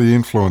your early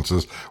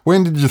influences?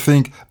 When did you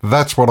think,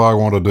 that's what I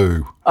want to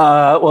do?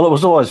 Well, it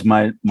was always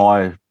my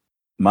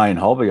main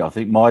hobby, I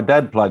think. My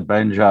dad played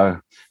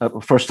banjo.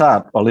 For a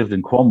start, I lived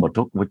in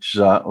Quambatook, which is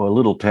a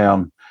little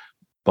town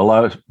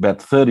below,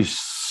 about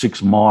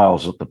 36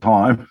 miles at the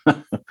time.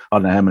 I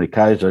don't know how many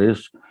k's it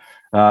is.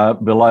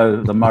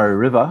 Below the Murray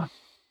River,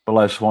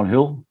 below Swan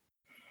Hill,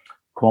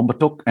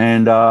 Quambatook.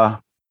 And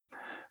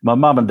my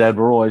mum and dad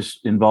were always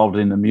involved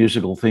in the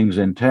musical things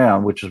in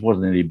town, which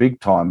wasn't any big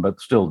time,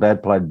 but still,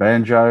 Dad played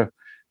banjo.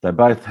 They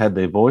both had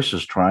their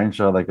voices trained,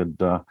 so they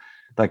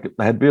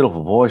had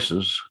beautiful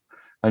voices.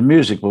 And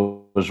music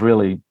was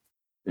really,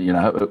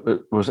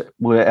 it was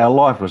where our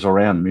life was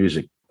around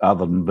music,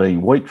 other than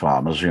being wheat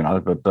farmers,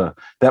 but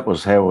that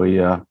was how we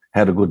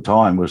had a good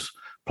time, was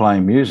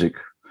playing music.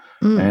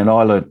 And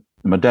I learned,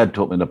 my dad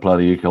taught me to play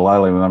the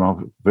ukulele when I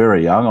was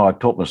very young. I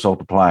taught myself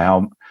to play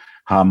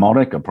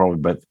harmonica probably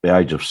about the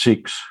age of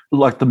 6.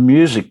 Like, the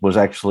music was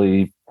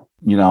actually,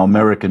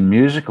 American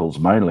musicals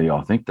mainly,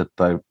 I think,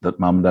 that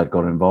Mum and Dad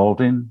got involved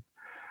in.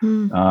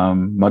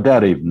 My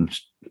dad even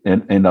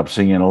ended up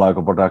singing a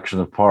local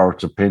production of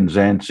Pirates of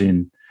Penzance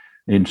in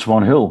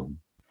Swan Hill.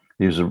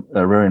 He was a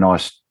very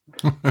nice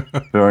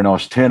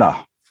tenor.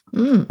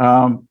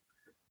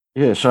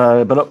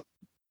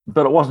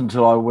 But it wasn't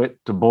until I went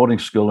to boarding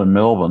school in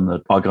Melbourne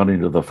that I got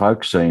into the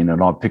folk scene,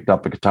 and I picked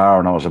up a guitar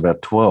when I was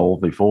about 12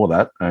 before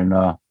that. And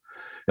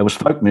it was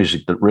folk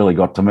music that really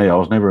got to me. I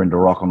was never into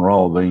rock and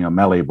roll, being a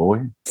Mallee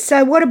boy.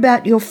 So what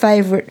about your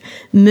favourite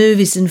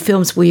movies and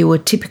films? Were you a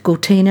typical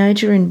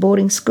teenager in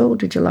boarding school?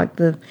 Did you like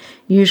the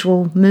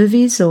usual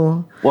movies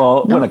or?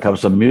 Well, when it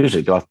comes to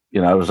music, it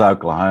was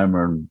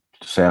Oklahoma and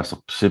South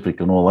Pacific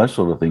and all those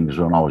sort of things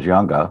when I was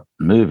younger.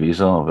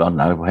 Movies, I don't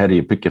know, how do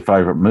you pick your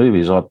favourite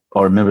movies? I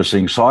remember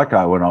seeing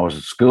Psycho when I was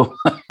at school.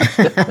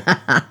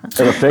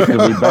 It affected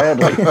me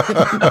badly.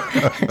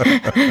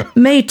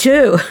 Me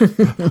too.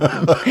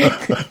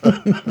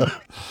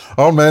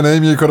 Old Man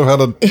Emu could have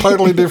had a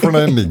totally different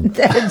ending.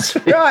 That's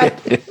right.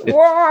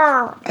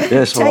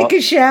 Yes, Take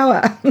a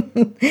shower.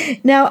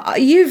 Now,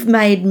 you've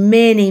made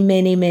many,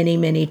 many, many,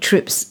 many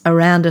trips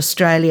around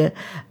Australia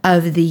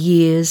over the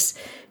years.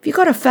 Have you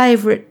got a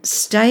favourite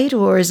state,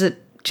 or is it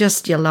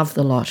just you love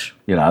the lot?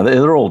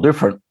 They're all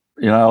different.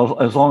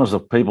 As long as the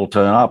people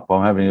turn up,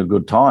 I'm having a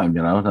good time,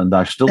 and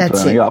they're still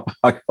turning up.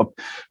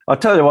 I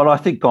tell you what, I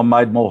think I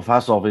made more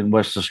fuss of in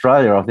West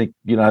Australia. I think,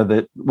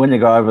 that when you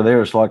go over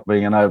there, it's like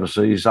being an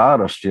overseas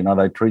artist.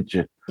 They treat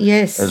you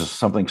as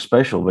something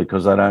special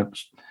because they don't.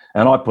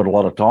 And I put a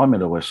lot of time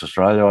into West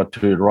Australia. I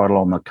toured right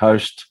along the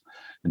coast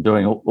and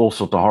doing all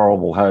sorts of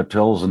horrible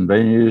hotels and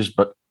venues,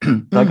 but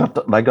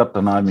they got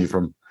to know me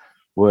from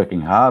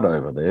working hard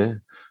over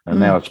there, and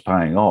now it's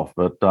paying off.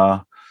 But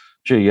my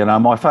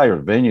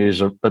favourite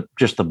venues are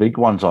just the big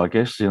ones, I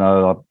guess.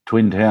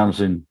 Twin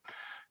Towns in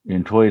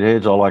Tweed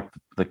Heads. I like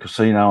the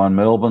casino in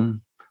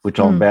Melbourne, which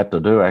I'm about to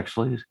do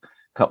actually, a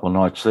couple of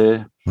nights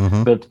there.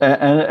 But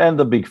and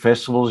the big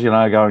festivals,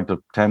 going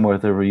to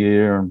Tamworth every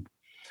year, and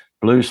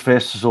Blues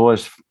Fest is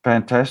always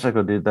fantastic.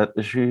 I did that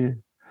this year.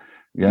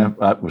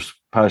 It was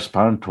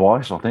postponed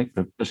twice, I think.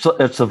 But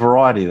it's the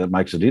variety that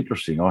makes it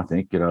interesting, I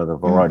think, the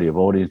variety of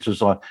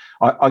audiences.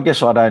 I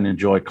guess I don't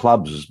enjoy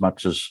clubs as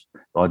much as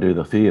I do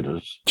the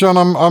theatres. John,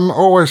 I'm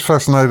always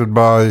fascinated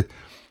by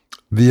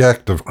the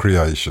act of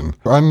creation.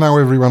 I know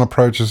everyone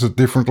approaches it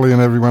differently and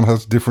everyone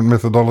has different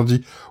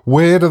methodology.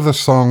 Where do the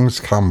songs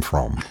come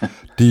from?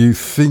 Do you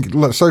think,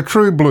 so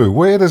True Blue,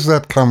 where does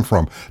that come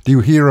from? Do you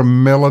hear a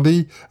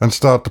melody and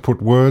start to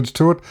put words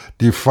to it?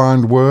 Do you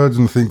find words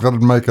and think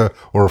that'd make a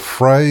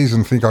phrase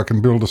and think I can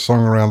build a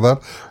song around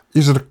that?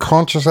 Is it a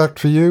conscious act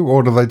for you,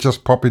 or do they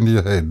just pop into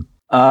your head?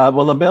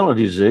 Well, the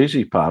melody is the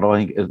easy part. I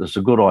think it's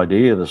a good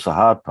idea. That's the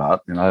hard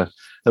part.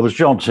 There was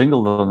John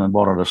Singleton that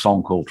wanted a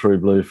song called True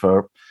Blue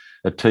for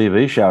a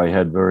TV show he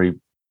had very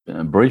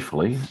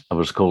briefly. It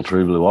was called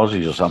True Blue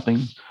Aussies or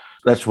something.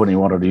 That's when he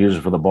wanted to use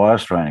it for the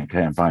Bio-Australian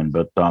campaign.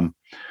 But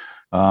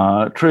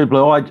True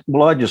Blue,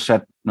 I just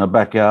sat in the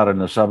backyard in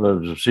the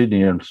suburbs of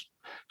Sydney and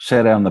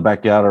sat down in the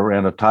backyard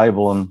around a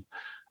table and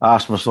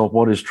asked myself,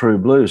 what is True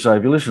Blue? So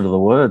if you listen to the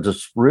words,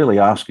 it's really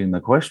asking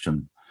the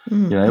question.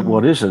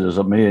 What is it? Is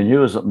it me and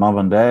you? Is it Mum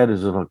and Dad?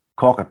 Is it a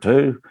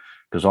cockatoo?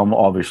 Because I'm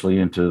obviously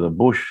into the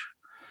bush.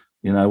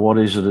 What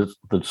is it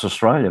that's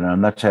Australian?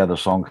 And that's how the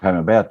song came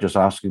about, just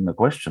asking the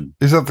question.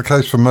 Is that the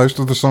case for most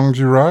of the songs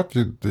you write?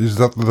 Is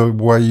that the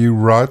way you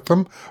write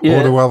them?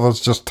 Yeah. Or do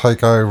others just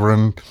take over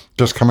and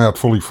just come out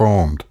fully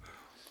formed?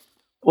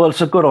 Well,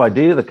 it's a good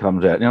idea that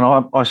comes out.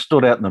 I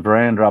stood out in the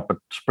veranda up at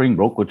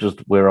Springbrook, which is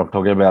where I'm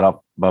talking about,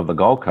 up above the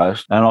Gold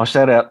Coast, and I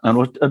sat out,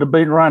 and it had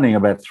been raining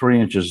about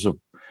 3 inches of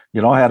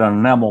I had an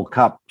enamel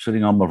cup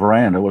sitting on the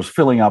veranda. It was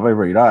filling up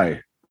every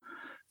day.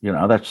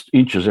 That's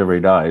inches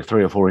every day,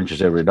 3 or 4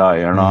 inches every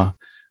day. And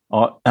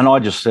I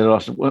just said,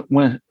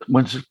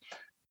 when's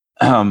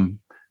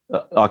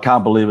I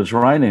can't believe it's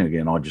raining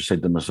again. I just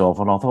said to myself,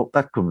 and I thought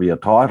that could be a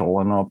title.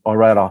 And I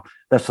wrote,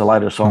 that's the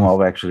latest song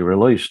I've actually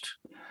released.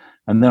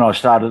 And then I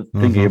started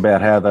thinking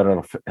about how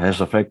that has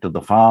affected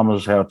the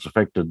farmers, how it's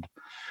affected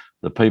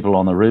the people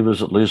on the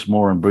rivers at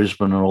Lismore and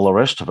Brisbane and all the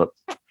rest of it.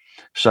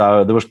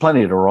 So there was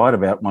plenty to write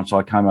about once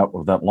I came up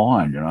with that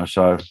line,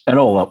 So, and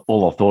all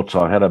the thoughts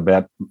I had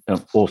about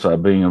also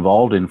being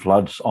involved in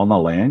floods on the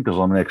land, because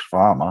I'm an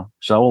ex-farmer.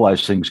 So all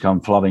those things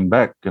come flooding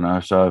back,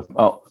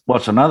 So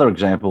what's another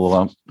example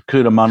of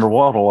Cootamundra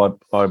Wattle?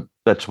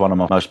 That's one of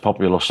my most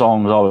popular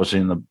songs. I was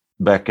in the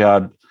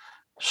backyard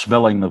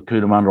smelling the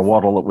Cootamundra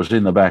Wattle that was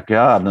in the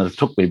backyard, and it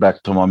took me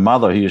back to my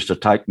mother, who used to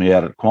take me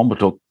out at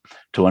Quambatook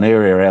to an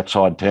area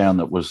outside town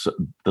that was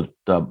at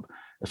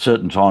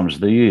certain times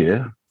of the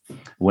year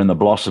when the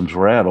blossoms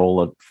were out,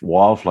 all the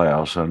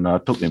wildflowers, and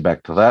it took me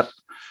back to that.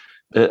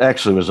 It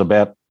actually was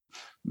about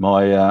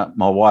my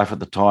wife at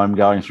the time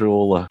going through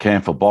all the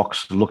camphor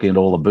box, looking at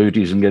all the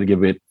booties and getting a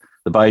bit,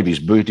 the baby's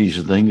booties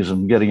and things,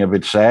 and getting a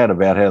bit sad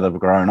about how they've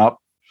grown up.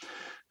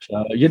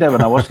 So you never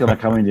know what's going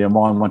to come into your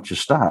mind once you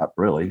start,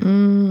 really.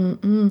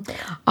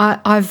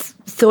 I've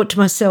thought to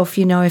myself,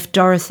 if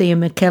Dorothy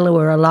and McKellar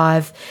were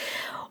alive,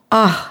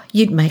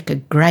 you'd make a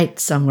great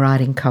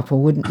songwriting couple,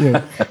 wouldn't you?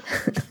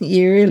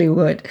 You really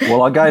would.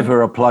 Well, I gave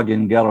her a plug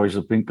in Galleries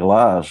of Pink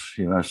Galahs,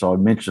 so I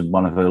mentioned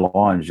one of her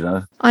lines,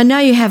 I know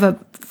you have a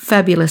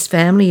fabulous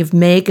family of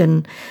Meg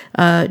and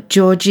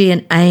Georgie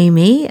and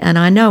Amy, and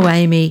I know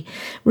Amy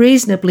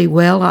reasonably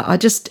well. I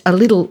just a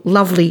little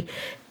lovely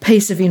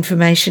piece of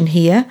information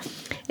here.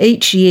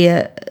 Each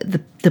year,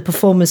 the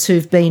performers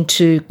who've been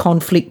to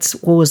conflicts,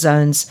 war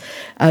zones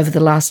over the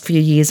last few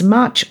years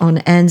march on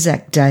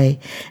Anzac Day.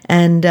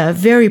 And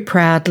very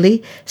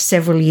proudly,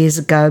 several years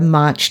ago,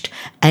 marched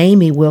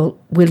Amy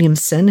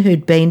Williamson,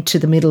 who'd been to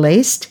the Middle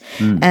East.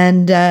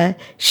 And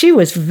she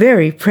was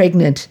very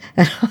pregnant.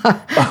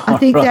 I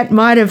think that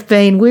might have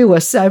been, we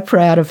were so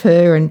proud of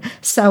her and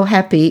so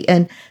happy.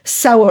 And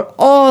so were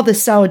all the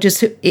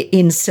soldiers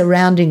in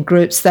surrounding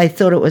groups. They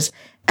thought it was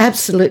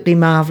absolutely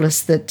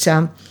marvellous that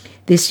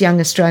this young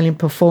Australian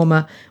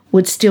performer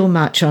would still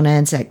march on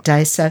Anzac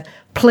Day. So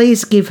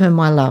please give her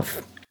my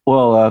love.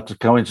 Well, it's a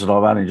coincidence.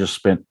 I've only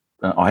just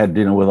I had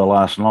dinner with her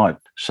last night,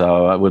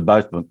 so with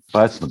both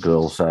the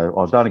girls. So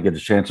I don't get a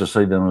chance to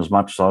see them as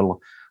much as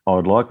I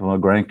would like with my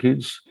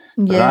grandkids.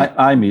 Yeah.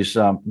 But Amy's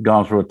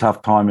gone through a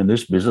tough time in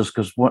this business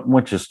because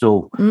once it's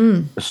still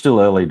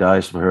early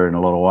days for her in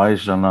a lot of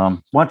ways.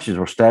 And once she's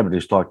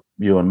established, like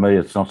you and me,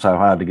 it's not so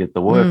hard to get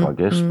the work, I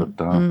guess, but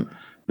a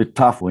bit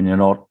tough when you're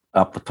not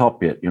up the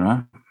top yet,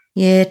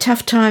 Yeah,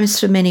 tough times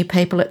for many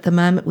people at the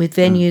moment with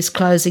venues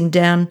closing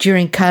down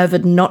during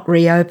COVID and not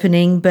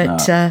reopening.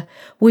 But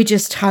we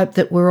just hope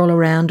that we're all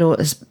around, or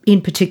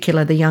in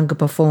particular the younger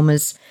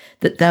performers,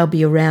 that they'll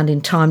be around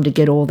in time to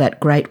get all that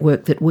great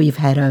work that we've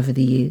had over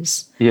the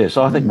years. Yes,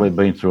 I think we've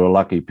been through a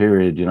lucky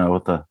period,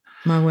 with the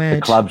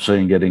club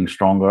scene getting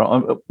stronger.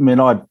 I mean,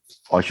 I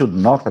shouldn't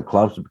knock the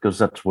clubs because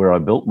that's where I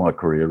built my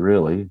career,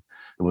 really.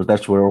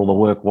 That's where all the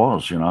work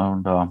was,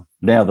 and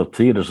now the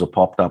theatres have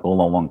popped up all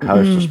along the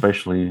coast,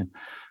 especially,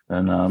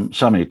 and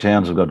so many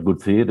towns have got good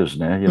theatres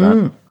now.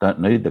 You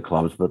don't need the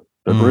clubs, but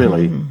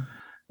really,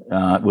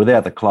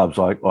 without the clubs,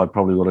 I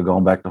probably would have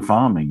gone back to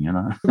farming.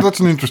 That's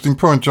an interesting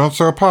point, John.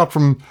 So apart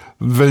from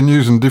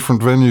venues and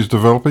different venues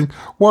developing,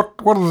 what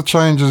are the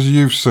changes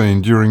you've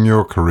seen during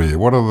your career?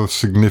 What are the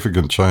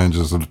significant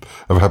changes that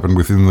have happened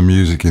within the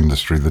music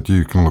industry that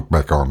you can look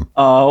back on?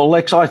 Well,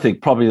 Lex, I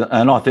think probably,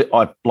 and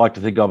I'd like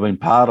to think I've been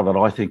part of it.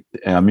 I think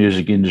our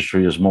music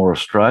industry is more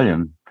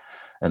Australian,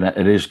 and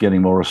it is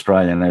getting more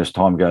Australian as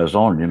time goes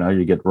on.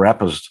 You get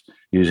rappers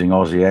using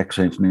Aussie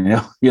accents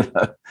now,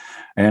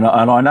 And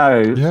I know,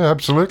 yeah,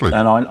 absolutely.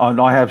 And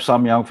I have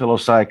some young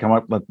fellows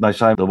they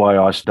say the way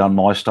I done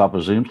my stuff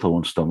has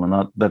influenced them,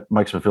 and that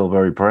makes me feel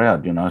very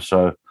proud.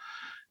 So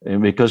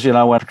because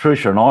when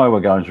Patricia and I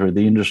were going through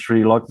the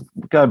industry, like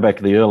go back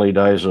to the early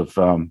days of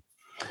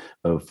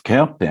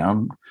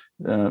Countdown,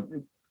 I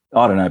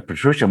don't know,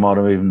 Patricia might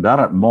have even done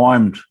it,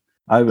 mimed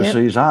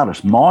overseas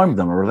artists, mimed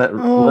them, or let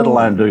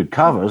alone do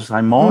covers,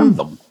 they mimed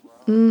them.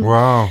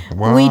 Wow.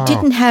 We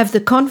didn't have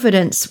the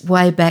confidence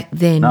way back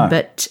then,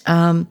 but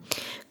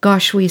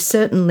gosh, we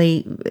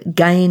certainly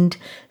gained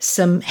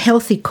some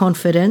healthy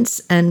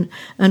confidence and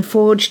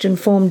forged and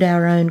formed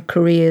our own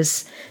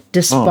careers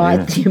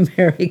despite the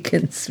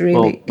Americans,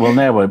 really. Well,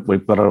 now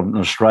we've got an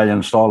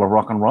Australian style of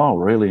rock and roll,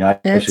 really,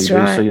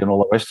 AC/DC and all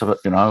the rest of it,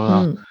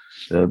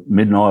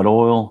 Midnight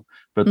Oil.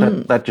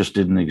 But that just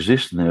didn't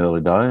exist in the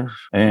early days.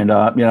 And,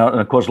 and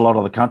of course, a lot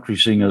of the country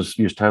singers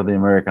used to have the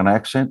American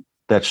accent.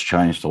 That's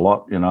changed a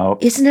lot,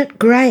 Isn't it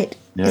great?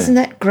 Yeah. Isn't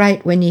that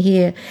great when you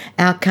hear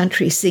our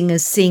country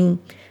singers sing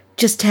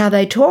just how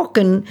they talk,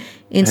 and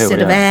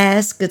instead of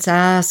ask, it's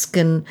ask,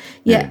 and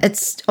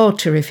it's all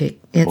terrific.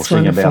 It's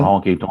sing wonderful.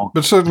 about honky tonk.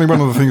 But certainly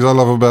one of the things I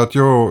love about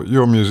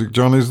your music,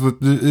 John, is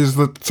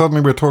that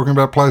suddenly we're talking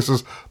about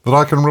places that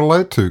I can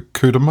relate to.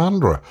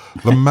 Cootamundra,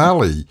 the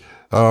Mallee.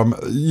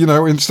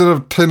 Instead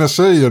of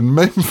Tennessee and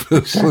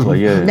Memphis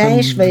and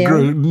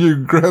Nashville,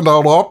 New Grand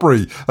Ole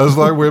Opry, as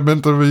though we're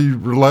meant to be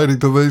relating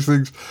to these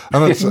things,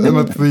 and it's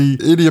the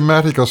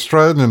idiomatic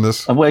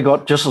Australianness. And we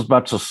got just as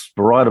much to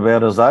write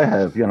about as they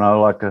have,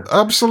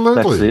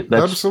 Absolutely,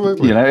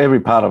 absolutely. Every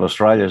part of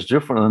Australia is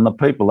different, and the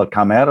people that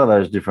come out of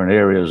those different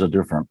areas are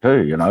different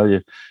too.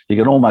 You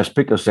can almost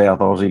pick a South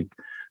Aussie,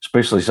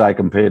 especially say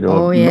compared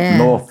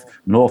to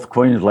North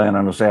Queensland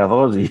and a South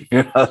Aussie.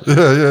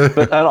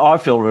 But I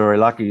feel very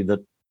lucky that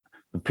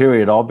the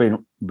period I've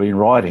been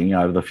writing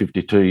over the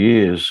 52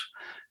 years,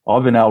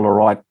 I've been able to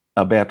write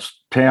about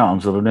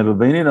towns that have never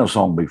been in a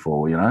song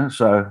before.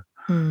 So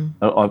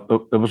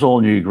it was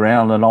all new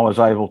ground, and I was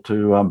able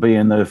to be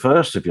in there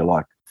first, if you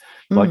like.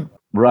 Like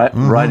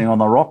Raining on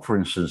the Rock, for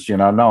instance.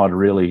 No, I'd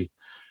really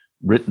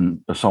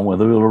written a song with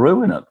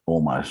Uluru in it,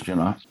 almost.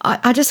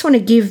 I just want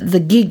to give the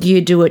gig you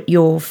do at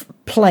your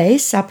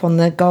place up on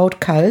the Gold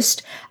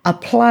Coast a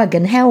plug.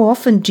 And how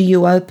often do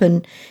you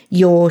open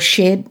your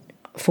shed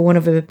for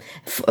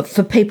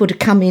people to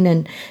come in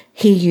and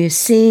hear you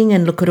sing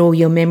and look at all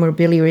your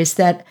memorabilia? Is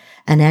that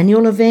an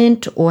annual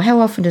event, or how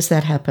often does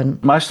that happen?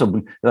 Most of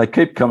them, they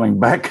keep coming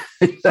back.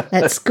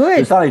 That's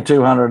good. It's only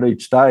 200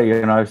 each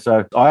day,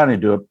 so I only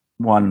do it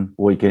one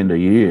weekend a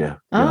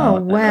year.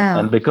 Wow.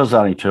 And because it's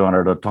only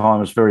 200 at a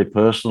time, it's very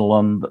personal,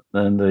 and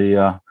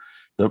the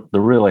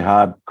really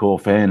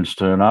hardcore fans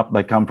turn up.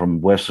 They come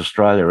from West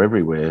Australia,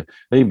 everywhere,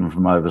 even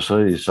from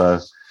overseas. So,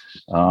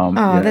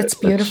 that's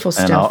beautiful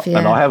stuff.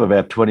 And I have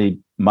about 20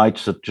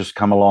 mates that just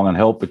come along and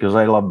help because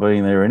they love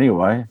being there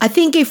anyway. I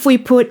think if we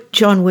put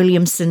John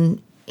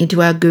Williamson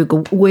into our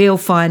Google, we'll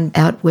find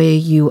out where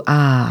you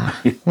are,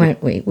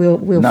 won't we? We'll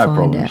no find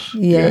problems.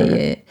 out.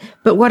 Yeah.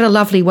 But what a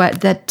lovely way,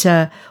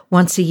 that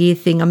once a year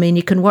thing. I mean,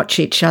 you can watch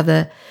each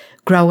other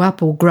grow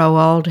up or grow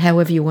old,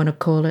 however you want to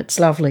call it. It's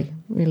lovely,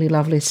 really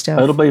lovely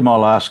stuff. It'll be my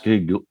last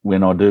gig.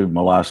 When I do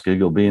my last gig,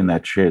 it'll be in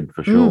that shed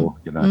for sure,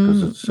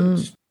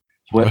 because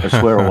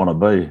it's where I want to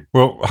be.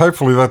 Well,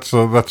 hopefully that's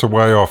a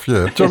way off.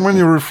 Yeah, John. When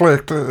you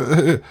reflect,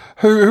 who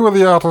are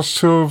the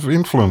artists who have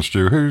influenced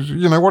you?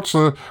 What's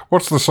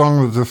the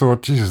song that you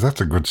thought, Jesus,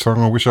 that's a good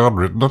song. I wish I'd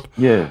written it.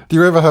 Yeah. Do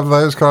you ever have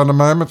those kind of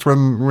moments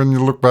when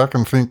you look back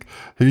and think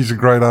he's a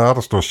great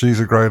artist or she's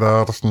a great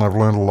artist, and I've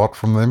learned a lot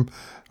from them,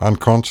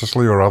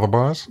 unconsciously or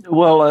otherwise?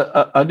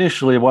 Well,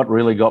 initially, what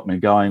really got me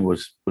going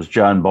was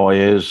Joan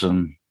Baez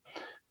and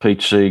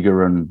Pete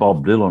Seeger and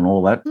Bob Dylan,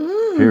 all that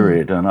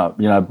period. And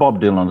Bob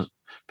Dylan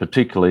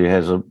particularly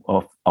has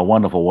a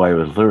wonderful way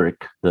with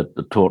lyric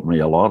that taught me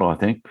a lot, I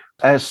think.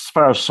 As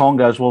far as song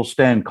goes, well,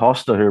 Stan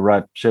Costa, who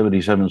wrote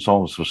 77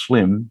 songs for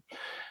Slim,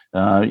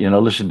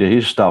 listening to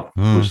his stuff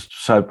was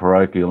so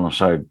parochial, and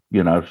so,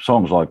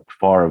 songs like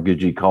Fire of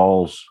Gidgee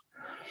Coles,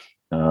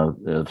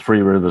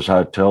 Three Rivers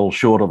Hotel,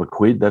 Short of a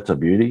Quid, that's a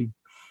beauty,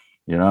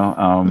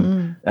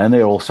 and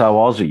they're all so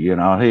Aussie,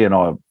 He and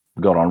I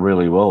got on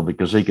really well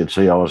because he could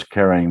see I was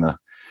carrying the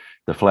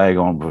flag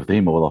on with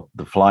him, or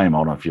the flame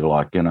on, if you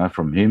like,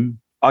 from him.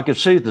 I could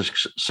see the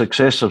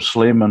success of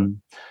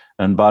Slim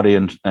and Buddy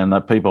and the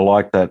people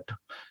like that.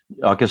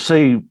 I could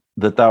see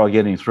that they were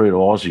getting through to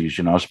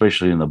Aussies,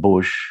 especially in the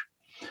bush,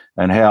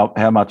 and how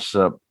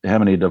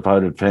many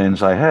devoted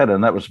fans they had,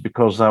 and that was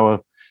because they were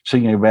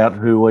singing about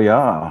who we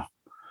are.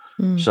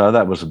 So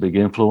that was a big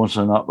influence,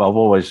 and I've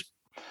always,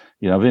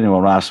 if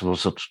anyone asks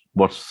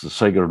what's the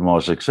secret of my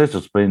success,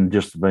 it's been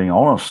just being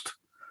honest,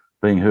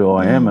 being who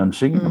I am and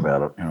singing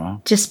about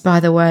it, Just by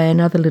the way,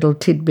 another little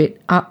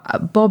tidbit,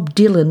 Bob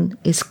Dylan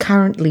is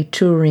currently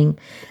touring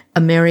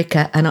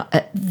America, and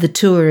the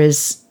tour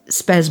is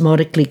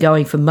spasmodically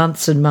going for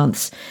months and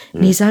months,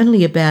 and he's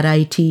only about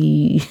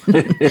 80,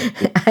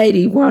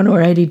 81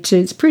 or 82.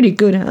 It's pretty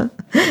good, huh?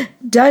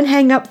 Don't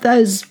hang up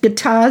those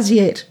guitars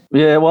yet.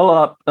 Yeah,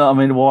 well,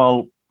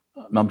 while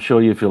I'm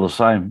sure you feel the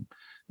same,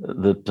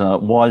 that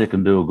while you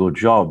can do a good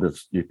job,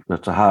 it's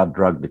a hard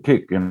drug to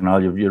kick. You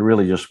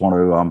really just want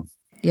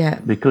to,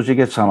 because you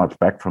get so much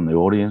back from the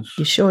audience.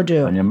 You sure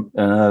do. And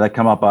they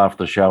come up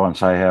after the show and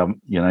say how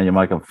you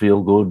make them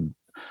feel good.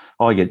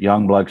 I get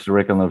young blokes to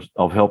reckon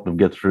I've helped them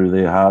get through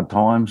their hard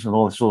times and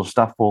all this sort of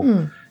stuff.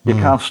 Well, you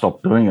can't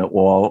stop doing it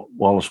while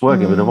it's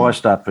working. But if I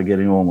start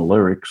forgetting all the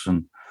lyrics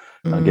and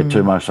I get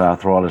too much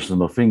arthritis in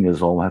the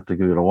fingers, I'll have to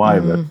give it away.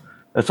 But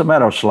it's a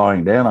matter of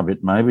slowing down a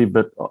bit, maybe.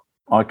 But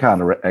I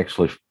can't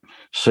actually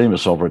see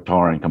myself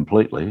retiring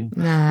completely,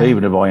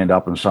 even if I end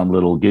up in some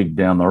little gig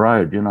down the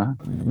road,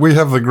 We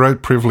have the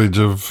great privilege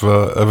of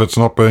it's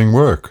not being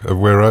work, of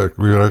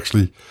we're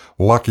actually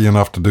lucky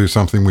enough to do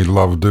something we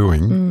love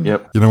doing.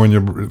 Yep. When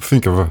you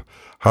think of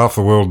half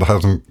the world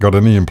hasn't got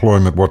any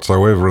employment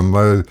whatsoever, and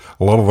a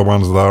lot of the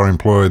ones that are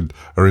employed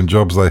are in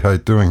jobs they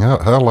hate doing.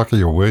 How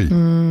lucky are we?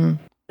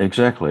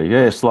 Exactly.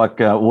 Yeah, it's like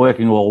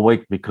working all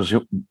week because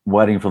you're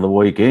waiting for the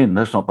weekend.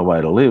 That's not the way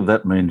to live.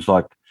 That means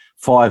like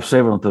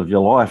 5/7 of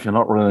your life, you're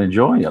not really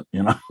enjoying it,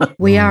 you know.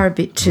 We are a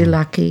bit too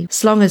lucky.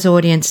 As long as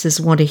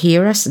audiences want to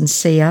hear us and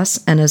see us,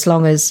 and as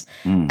long as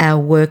our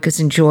work is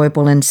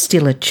enjoyable and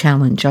still a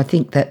challenge, I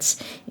think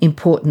that's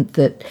important,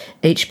 that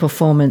each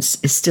performance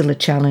is still a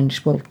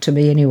challenge, well, to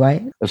me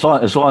anyway. As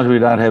long as we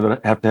don't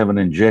have to have an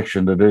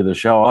injection to do the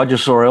show. I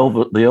just saw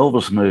the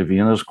Elvis movie,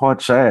 and it was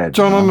quite sad.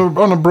 John,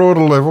 on a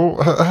broader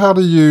level, how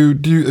do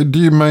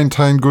you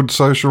maintain good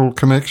social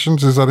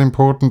connections? Is that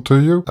important to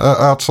you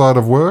outside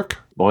of work?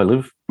 I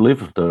live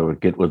to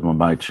get with my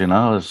mates, you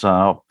know.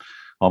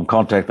 I'm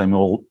contacting them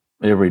all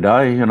every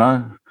day, you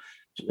know,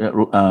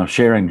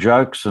 sharing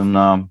jokes, and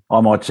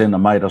I might send a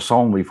mate a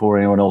song before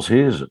anyone else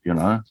hears it, you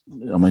know.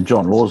 I mean,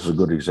 John Laws is a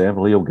good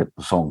example. He'll get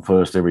the song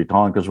first every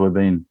time because we've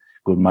been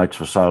good mates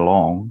for so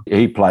long.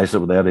 He plays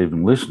it without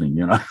even listening,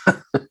 you know.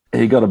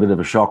 He got a bit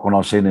of a shock when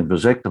I sent him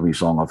Vasectomy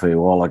song a fair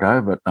while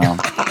ago, but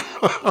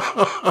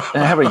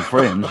having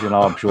friends, you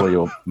know, I'm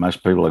sure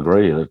most people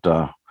agree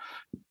that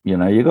you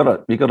know, you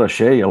got to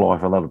share your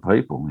life with other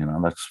people. You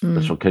know,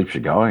 that's what keeps you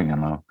going.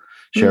 And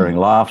sharing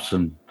laughs,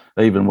 and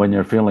even when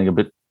you're feeling a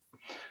bit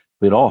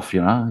off,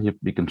 you know, you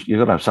got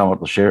to have someone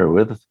to share it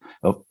with,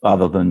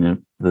 other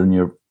than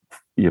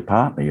your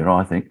partner. You know,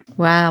 I think.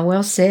 Wow,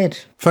 well said.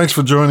 Thanks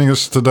for joining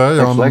us today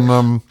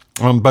on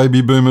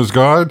Baby Boomers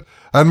Guide.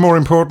 And more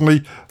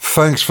importantly,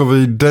 thanks for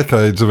the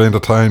decades of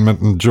entertainment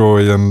and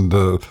joy and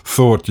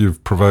thought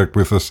you've provoked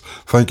with us.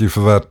 Thank you for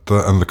that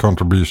and the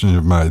contribution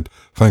you've made.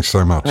 Thanks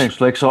so much.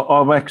 Thanks, Lex.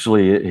 I'm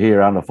actually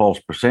here under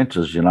false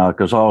pretenses, you know,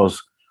 because I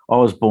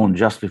was born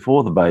just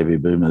before the baby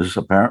boomers,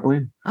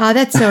 apparently. Oh,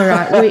 that's all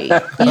right.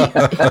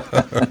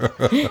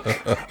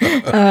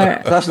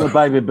 Doesn't the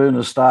baby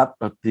boomers start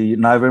at the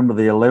November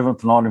the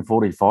 11th,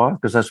 1945?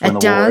 Because that's when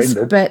the war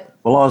ended. But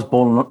well, I was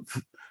born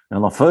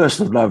on the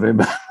 1st of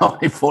November,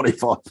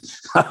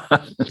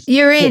 1945.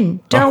 You're in.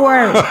 Don't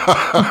worry.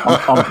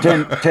 I'm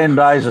 10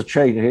 days of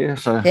cheat here.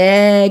 So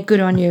yeah, good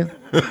on you.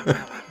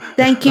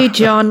 Thank you,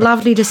 John.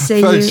 Lovely to see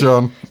you. Thanks,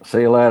 John.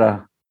 See you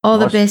later. All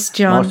the best,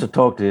 John. Nice to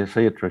talk to you.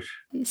 See you, Trish.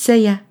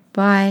 See ya.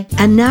 Bye.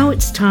 And now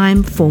it's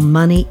time for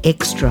Money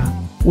Extra,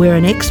 where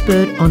an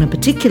expert on a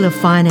particular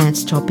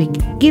finance topic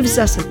gives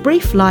us a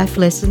brief life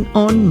lesson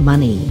on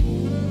money.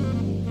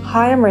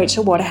 Hi, I'm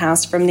Rachel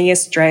Waterhouse from the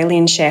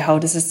Australian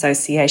Shareholders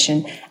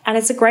Association, and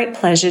it's a great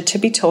pleasure to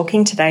be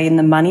talking today in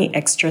the Money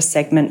Extra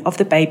segment of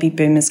the Baby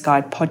Boomers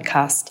Guide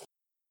podcast.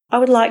 I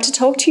would like to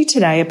talk to you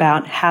today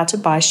about how to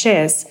buy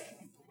shares.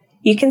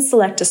 You can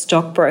select a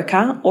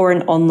stockbroker or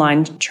an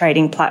online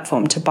trading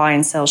platform to buy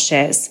and sell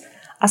shares.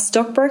 A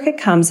stockbroker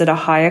comes at a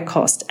higher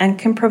cost and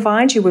can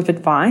provide you with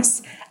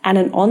advice, and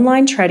an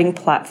online trading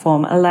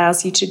platform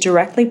allows you to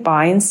directly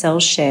buy and sell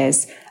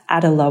shares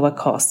at a lower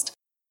cost.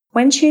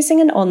 When choosing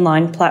an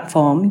online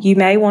platform, you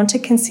may want to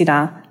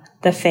consider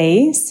the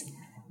fees,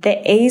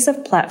 the ease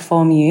of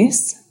platform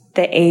use,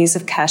 the ease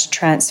of cash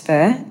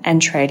transfer,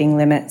 and trading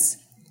limits.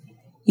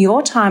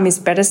 Your time is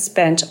better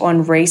spent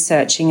on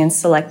researching and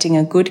selecting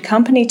a good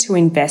company to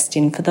invest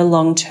in for the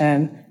long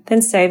term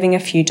than saving a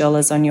few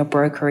dollars on your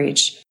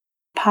brokerage.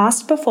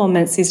 Past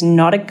performance is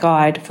not a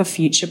guide for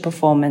future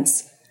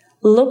performance.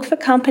 Look for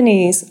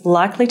companies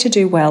likely to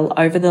do well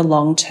over the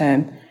long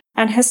term,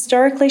 and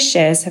historically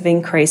shares have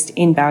increased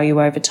in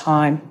value over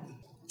time.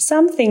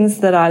 Some things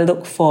that I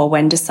look for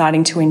when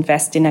deciding to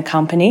invest in a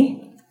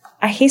company: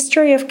 a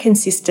history of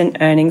consistent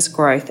earnings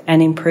growth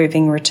and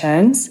improving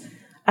returns,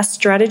 a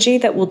strategy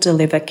that will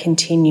deliver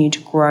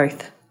continued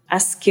growth, a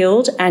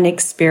skilled and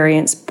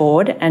experienced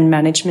board and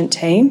management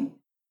team,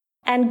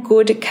 and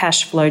good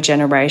cash flow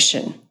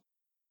generation.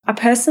 I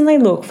personally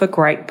look for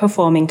great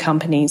performing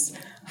companies,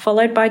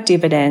 followed by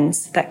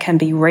dividends that can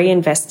be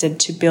reinvested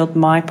to build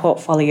my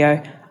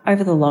portfolio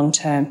over the long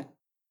term.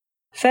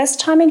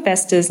 First-time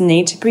investors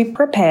need to be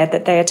prepared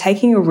that they are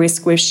taking a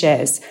risk with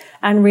shares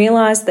and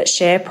realise that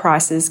share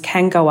prices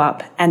can go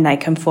up and they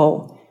can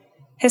fall.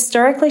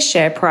 Historically,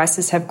 share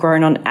prices have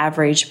grown on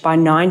average by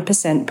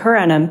 9% per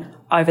annum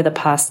over the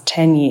past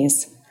 10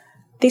 years.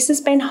 This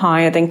has been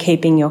higher than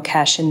keeping your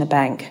cash in the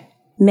bank.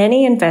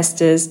 Many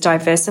investors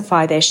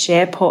diversify their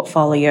share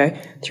portfolio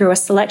through a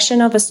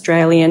selection of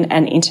Australian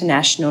and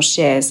international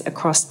shares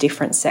across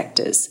different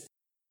sectors.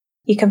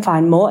 You can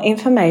find more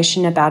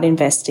information about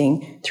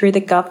investing through the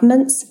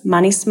government's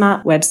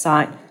MoneySmart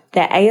website,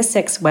 their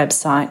ASX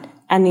website,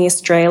 and the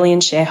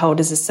Australian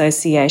Shareholders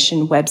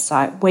Association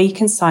website, where you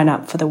can sign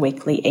up for the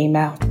weekly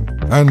email.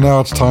 And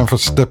now it's time for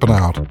Steppin'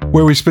 Out,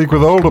 where we speak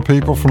with older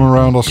people from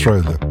around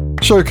Australia,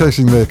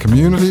 showcasing their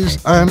communities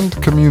and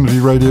community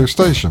radio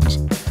stations,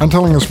 and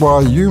telling us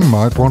why you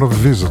might want to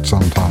visit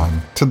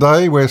sometime.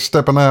 Today we're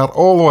stepping out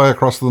all the way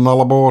across the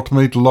Nullarbor to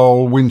meet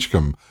Lowell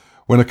Winchcombe.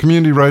 When a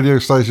community radio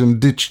station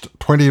ditched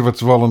 20 of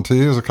its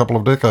volunteers a couple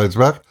of decades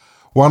back,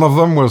 one of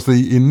them was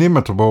the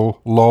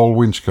inimitable Lowell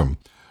Winchcombe.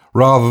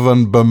 Rather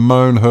than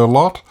bemoan her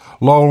lot,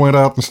 Lowell went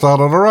out and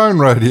started her own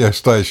radio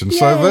station. Yay.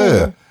 So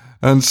there.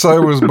 And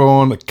so was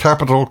born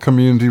Capital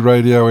Community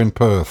Radio in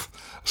Perth,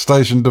 a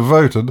station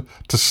devoted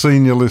to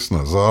senior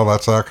listeners. Oh,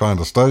 that's our kind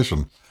of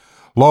station.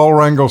 Lowell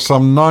wrangles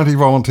some 90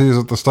 volunteers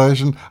at the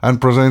station and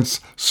presents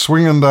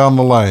Swingin' Down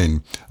the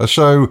Lane, a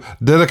show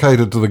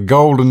dedicated to the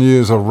golden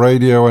years of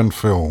radio and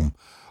film.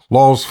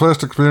 Lowell's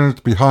first experience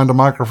behind a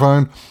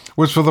microphone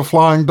was for the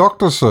Flying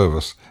Doctor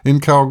service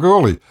in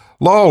Kalgoorlie.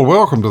 Lowell,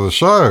 welcome to the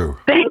show.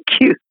 Thank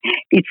you.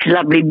 It's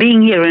lovely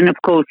being here, and of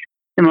course,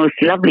 the most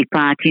lovely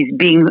part is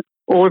being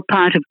all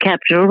part of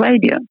Capital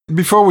Radio.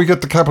 Before we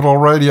get to Capital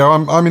Radio,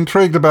 I'm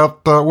intrigued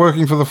about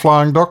working for the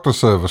Flying Doctor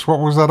service. What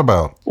was that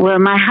about? Well,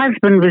 my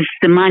husband was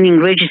the mining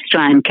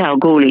registrar in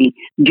Kalgoorlie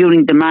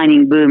during the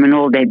mining boom and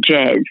all that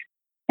jazz.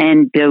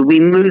 And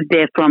we moved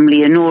there from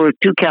Leonora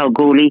to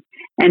Kalgoorlie.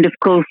 And of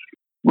course,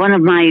 one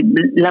of my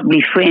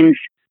lovely friends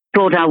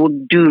thought I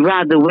would do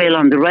rather well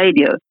on the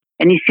radio.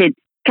 And he said,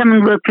 come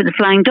and work for the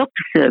Flying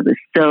Doctor service.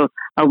 So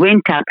I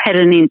went up, had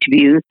an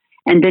interview,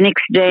 and the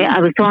next day I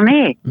was on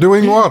air.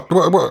 Doing what?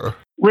 Well,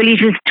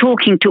 it was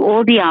talking to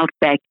all the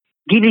outback,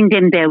 giving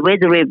them their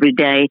weather every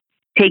day,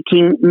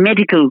 taking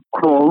medical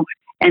calls,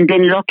 and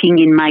then locking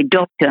in my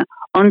doctor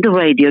on the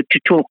radio to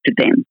talk to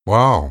them.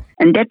 Wow.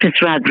 And that was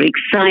rather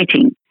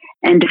exciting.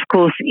 And of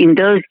course, in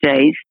those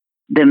days,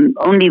 the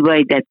only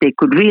way that they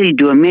could really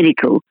do a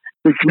medical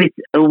was with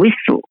a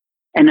whistle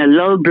and a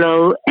low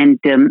blow and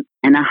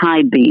a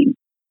high beam.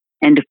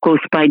 And of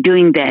course, by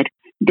doing that,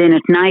 then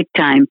at night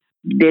time,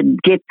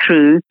 they'd get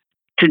through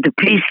to the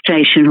police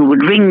station who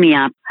would ring me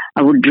up.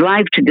 I would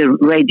drive to the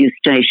radio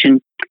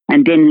station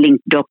and then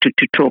link doctor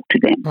to talk to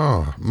them.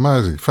 Oh,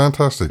 amazing.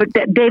 Fantastic. But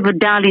they were,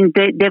 darling,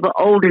 they were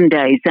olden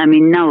days. I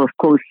mean, now, of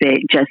course, they're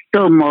just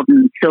so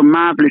modern, so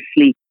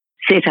marvelously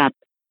set up.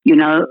 You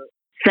know,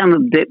 some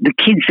of the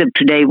kids of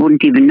today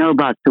wouldn't even know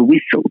about the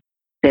whistle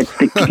that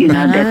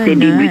that they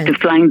did with the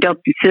Flying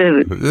Doctor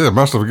service. Yeah,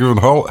 must have given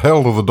hell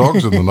to the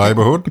dogs in the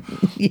neighbourhood.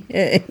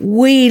 Yeah.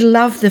 We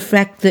love the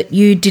fact that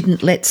you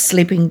didn't let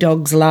sleeping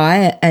dogs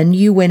lie and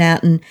you went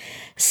out and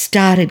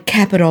started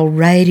Capital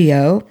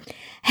Radio.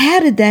 How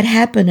did that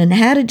happen and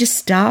how did you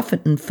staff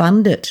it and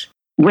fund it?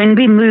 When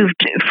we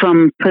moved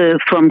from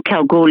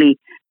Kalgoorlie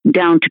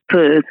down to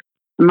Perth,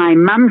 my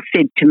mum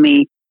said to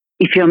me,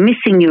 if you're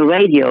missing your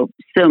radio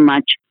so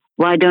much,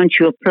 why don't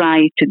you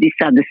apply to this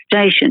other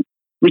station?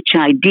 Which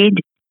I did,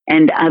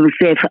 and I was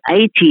there for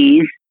 8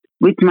 years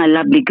with my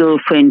lovely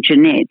girlfriend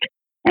Jeanette.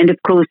 And of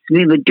course,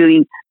 we were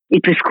doing,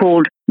 it was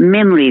called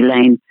Memory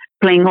Lane,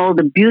 playing all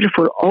the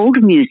beautiful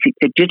old music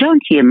that you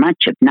don't hear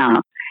much of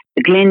now.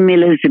 The Glenn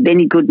Millers, the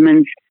Benny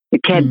Goodmans, the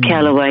Cab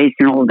Callaways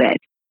and all that.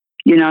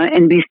 You know,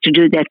 and we used to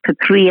do that for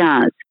 3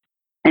 hours.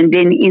 And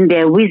then in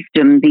their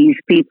wisdom, these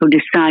people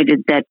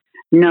decided that,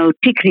 no,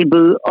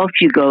 tickety-boo, off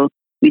you go.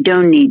 We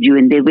don't need you.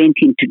 And they went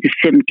into the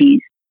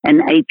 70s and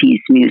 80s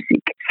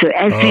music. So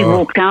as we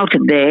walked out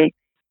of there,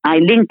 I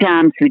linked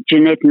arms with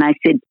Jeanette and I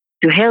said,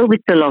 to hell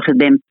with a lot of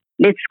them,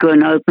 let's go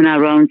and open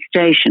our own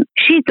station.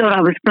 She thought I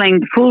was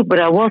playing the fool,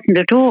 but I wasn't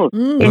at all.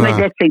 Anyway,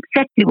 that's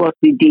exactly what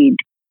we did.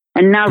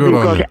 And now we've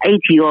got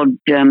 80-odd,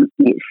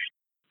 yes.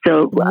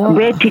 So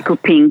we're Tickle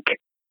Pink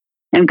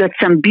and got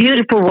some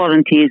beautiful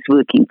volunteers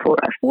working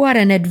for us. What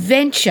an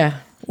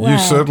adventure. Wow. You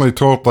certainly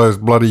taught those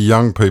bloody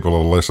young people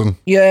a lesson.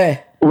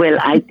 Yeah. Well,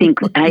 I think,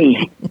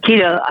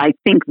 kiddo, I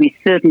think we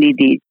certainly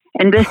did.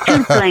 And we're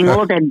still playing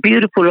all that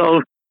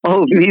beautiful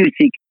old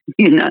music,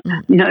 you know,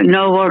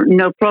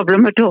 no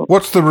problem at all.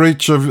 What's the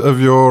reach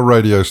of your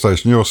radio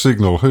station, your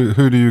signal?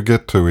 Who do you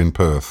get to in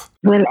Perth?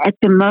 Well, at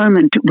the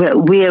moment,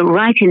 we're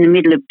right in the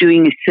middle of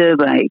doing a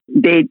survey.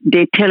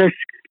 They tell us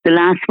the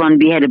last one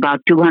we had about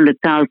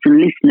 200,000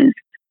 listeners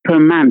per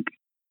month,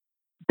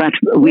 but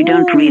we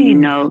don't really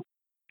know.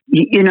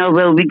 You know,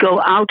 well, we go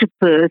out of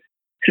Perth,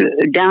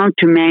 down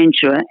to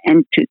Mandurah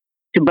and to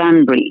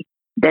Bunbury.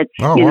 That's,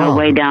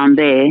 way down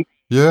there.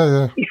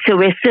 Yeah. So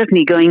we're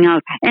certainly going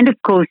out. And, of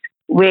course,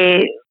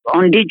 we're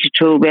on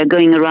digital. We're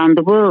going around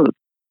the world.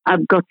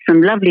 I've got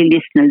some lovely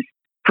listeners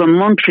from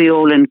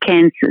Montreal and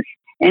Kansas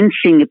and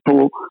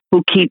Singapore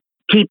who keep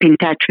in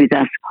touch with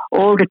us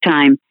all the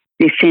time.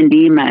 They send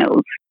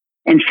emails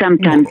and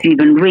sometimes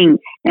even ring.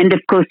 And, of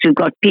course, we've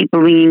got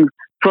people ringing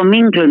from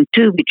England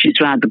too, which is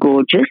rather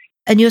gorgeous.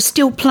 And you're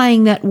still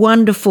playing that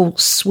wonderful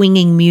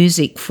swinging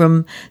music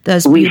from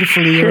those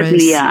beautiful eras.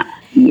 We are,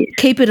 yes.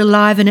 Keep it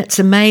alive, and it's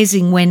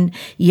amazing when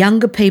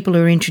younger people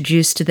are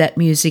introduced to that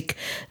music,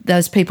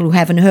 those people who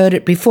haven't heard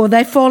it before,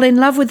 they fall in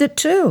love with it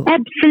too.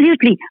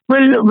 Absolutely.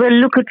 Well,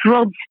 look at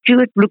Rod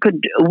Stewart, look at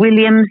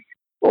Williams,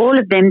 all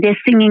of them, they're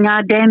singing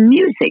our damn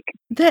music.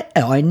 That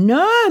I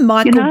know,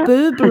 Michael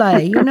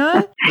Bublé, you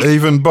know.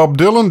 Even Bob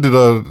Dylan did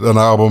an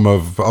album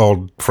of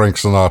old Frank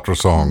Sinatra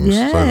songs.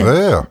 Yeah. So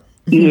there.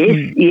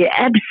 Yes, yeah,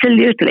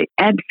 absolutely.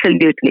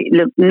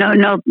 Look,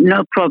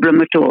 no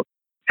problem at all.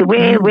 So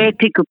we're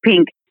Tickle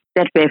Pink,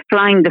 that we're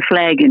flying the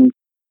flag, and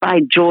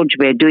by George,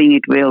 we're doing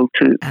it well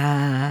too.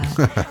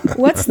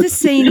 What's the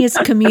seniors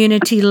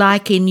community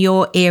like in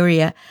your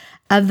area?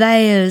 Are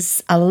they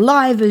as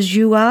alive as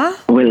you are?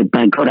 Well,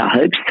 by God, I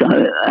hope so.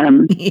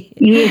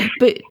 Yes,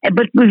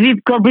 but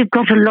we've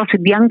got a lot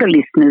of younger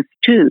listeners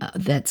too. Oh,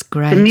 that's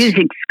great. The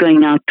music's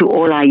going out to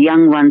all our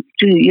young ones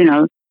too. You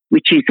know,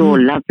 which is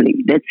all lovely.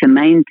 That's the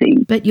main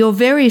thing. But you're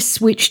very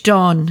switched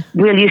on.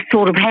 Well, you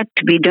sort of have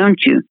to be, don't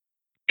you,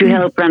 to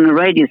help run a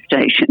radio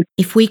station.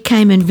 If we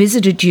came and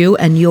visited you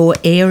and your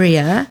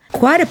area,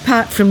 quite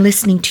apart from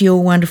listening to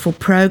your wonderful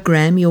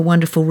program, your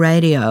wonderful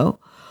radio,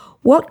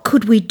 what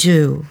could we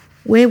do?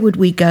 Where would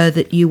we go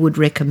that you would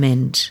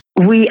recommend?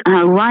 We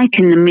are right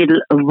in the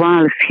middle of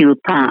Wireless Hill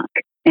Park,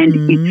 and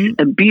it's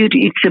a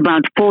beauty. It's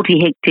about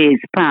 40 hectares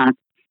park,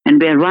 and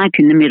we're right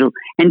in the middle.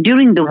 And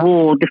during the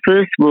war, the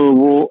First World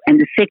War and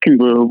the Second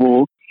World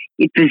War,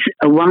 it was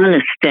a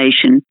wireless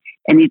station,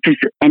 and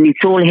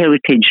it's all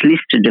heritage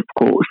listed, of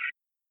course,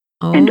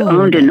 and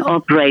owned and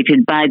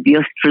operated by the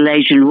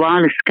Australasian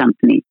Wireless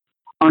Company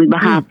on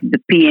behalf of the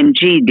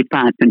PMG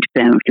department,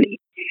 apparently.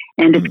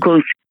 And of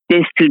course,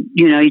 it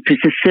was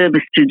a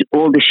service to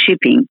all the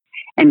shipping,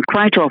 and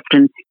quite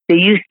often they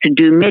used to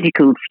do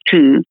medicals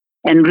too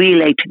and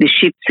relay to the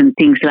ships and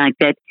things like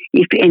that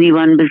if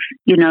anyone was,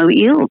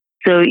 ill.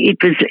 So it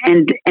was,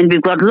 and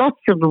we've got lots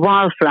of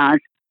wildflowers.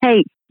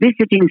 Hey,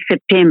 visit in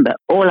September.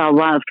 All our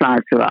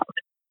wildflowers are out.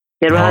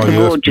 They're rather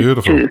gorgeous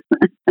beautiful. too.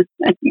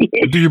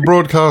 Yes. Do you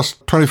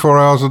broadcast 24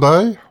 hours a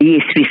day?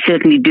 Yes, we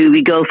certainly do.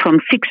 We go from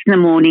 6 in the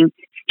morning,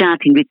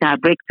 starting with our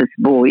breakfast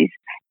boys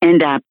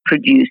and our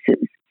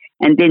producers.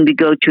 And then we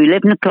go to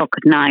 11 o'clock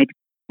at night.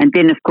 And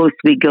then, of course,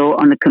 we go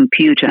on a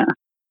computer,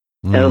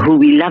 who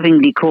we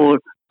lovingly call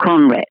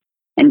Conrad.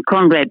 And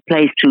Conrad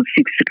plays till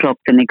 6 o'clock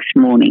the next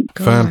morning.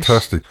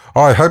 Fantastic.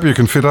 I hope you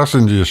can fit us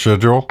into your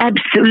schedule.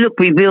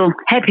 Absolutely, we will.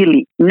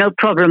 Happily. No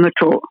problem at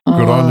all.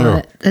 Good on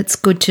you. That's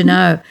good to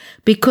know,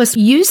 because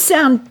you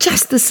sound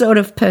just the sort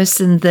of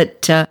person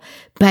that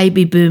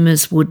baby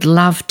boomers would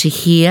love to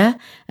hear.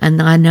 And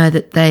I know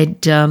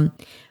that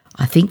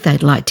I think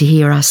they'd like to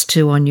hear us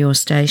too on your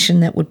station.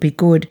 That would be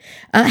good.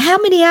 How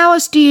many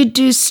hours do you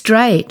do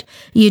straight?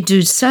 You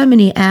do so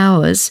many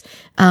hours.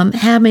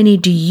 How many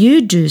do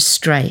you do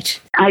straight?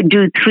 I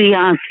do 3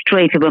 hours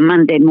straight of a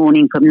Monday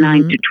morning from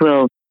 9 to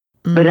 12.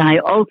 But I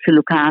also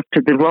look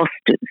after the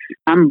rosters.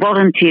 I'm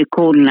volunteer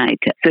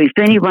coordinator. So if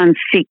anyone's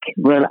sick,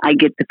 well, I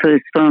get the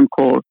first phone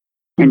call.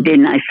 And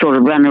then I sort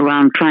of run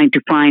around trying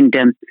to find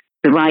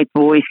the right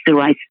voice, the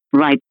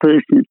right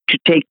person to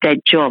take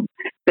that job.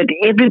 But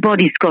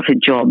everybody's got a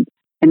job,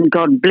 and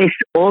God bless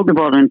all the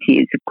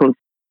volunteers. Of course,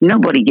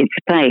 nobody gets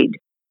paid.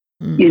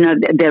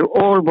 They're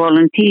all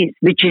volunteers,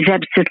 which is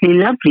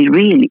absolutely lovely,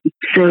 really.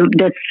 So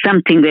that's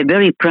something we're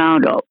very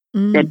proud of,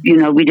 that,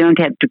 we don't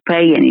have to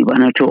pay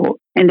anyone at all.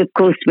 And of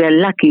course, we're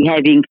lucky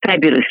having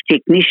fabulous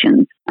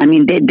technicians. I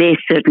mean, they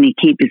certainly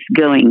keep us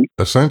going.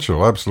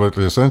 Essential,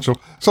 absolutely essential.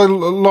 So,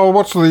 Lowell,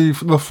 what's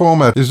the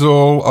format? Is it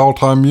all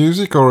old-time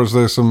music, or is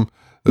there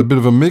a bit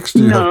of a mix?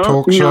 Do you have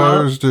talk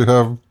shows?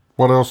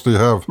 What else do you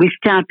have? We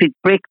start with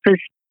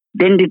breakfast,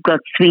 then we've got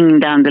Swinging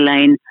Down the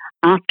Lane,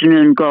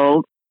 Afternoon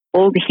Gold,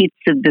 all the hits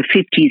of the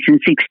 50s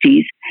and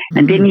 60s,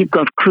 and then you've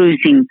got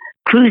cruising.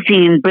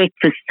 Cruising and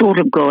breakfast sort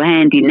of go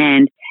hand in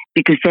hand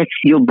because that's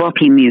your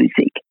body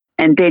music.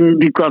 And then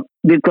we've got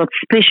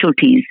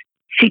specialties,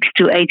 6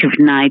 to 8 of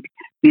night.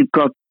 We've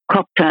got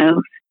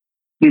cocktails.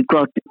 We've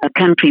got a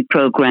country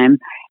program.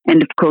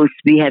 And, of course,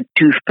 we have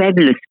 2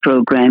 fabulous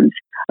programs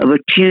of a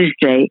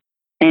Tuesday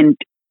and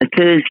a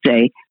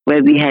Thursday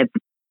where we have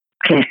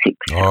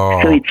classics.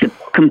 So it's a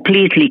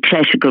completely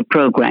classical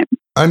program.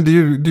 And do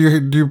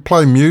you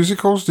play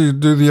musicals? Do you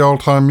do the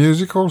old-time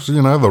musicals?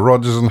 The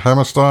Rodgers and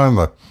Hammerstein,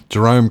 the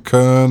Jerome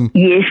Kern?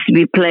 Yes,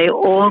 we play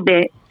all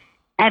the...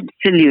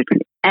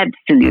 Absolutely.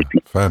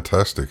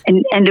 Fantastic.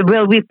 And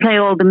we play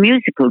all the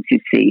musicals, you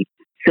see.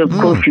 So, of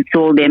course, it's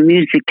all their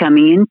music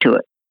coming into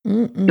it.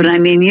 But, I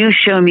mean, you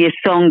show me a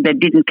song that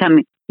didn't come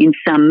in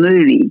some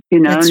movie,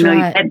 That's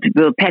right.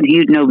 Patty,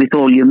 you'd know with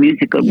all your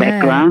musical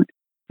background.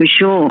 For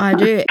sure. I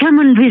do. Come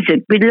and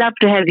visit. We'd love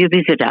to have you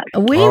visit us.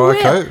 We will.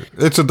 Okay.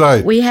 It's a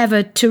date. We have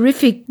a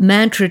terrific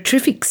mantra,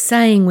 terrific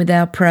saying with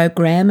our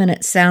program, and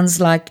it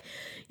sounds like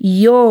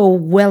you're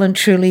well and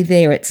truly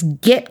there. It's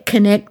get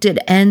connected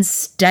and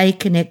stay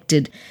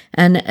connected.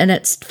 And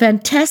it's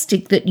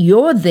fantastic that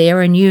you're there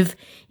and you've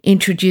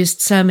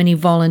introduced so many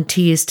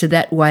volunteers to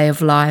that way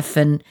of life,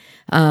 and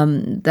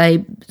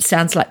they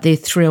sounds like they're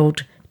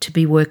thrilled to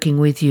be working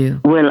with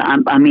you. Well,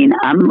 I'm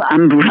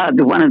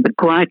rather one of the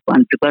quiet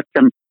ones. I've got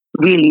some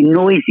really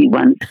noisy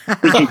ones,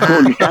 which is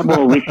called, as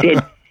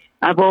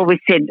I've always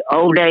said,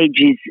 old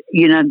age is,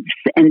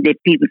 and that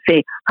people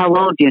say, how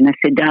old are you? And I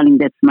said, darling,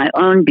 that's my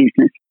own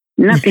business.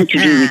 Nothing to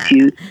do with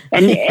you.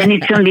 And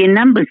it's only a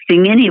numbers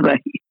thing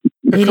anyway.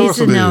 It is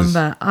a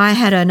number. I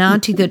had an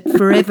auntie that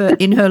forever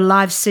in her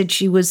life said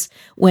she was,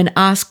 when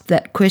asked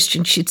that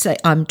question, she'd say,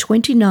 I'm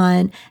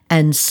 29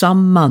 and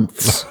some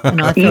months.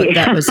 And I thought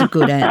that was a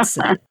good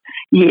answer.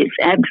 Yes,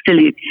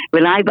 absolutely.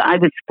 Well, I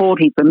was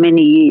 40 for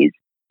many years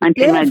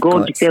until my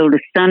gorgeous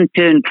eldest son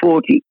turned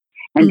 40.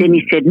 And then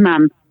he said,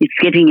 Mum, it's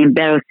getting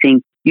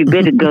embarrassing. You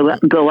better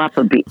go up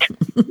a bit.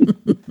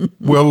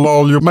 Well,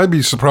 Lowell, you may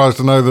be surprised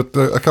to know that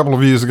a couple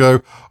of years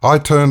ago, I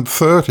turned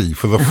 30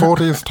 for the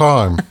 40th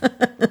time.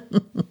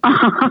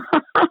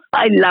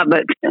 I love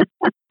it.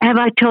 Have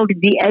I told you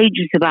the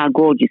ages of our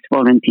gorgeous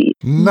volunteers?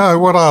 No,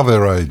 what are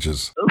their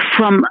ages?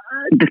 From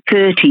the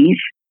 30s,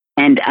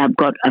 and I've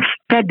got a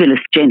fabulous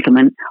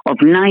gentleman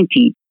of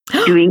 90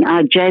 doing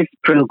our jazz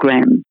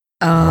program.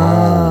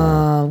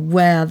 Oh,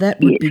 wow, that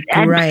would be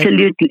great.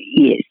 Absolutely,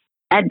 yes.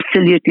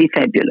 Absolutely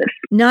fabulous.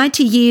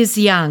 90 years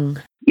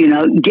young. You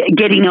know,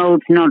 getting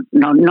old's not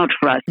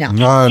for us. No,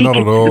 not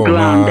at all. The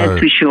ground, no.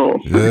 that's for sure.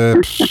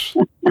 Yep.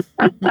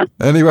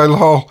 Anyway,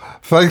 Lol,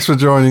 thanks for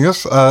joining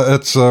us.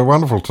 It's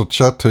wonderful to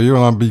chat to you,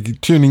 and I'll be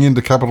tuning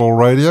into Capital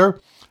Radio.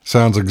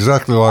 Sounds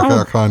exactly like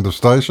our kind of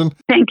station.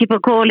 Thank you for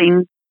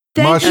calling.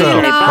 Thank you,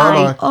 Myself.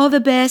 Bye-bye. All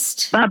the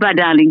best. Bye-bye,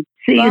 darling.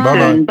 See you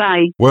soon.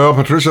 Bye. Well,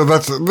 Patricia,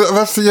 that's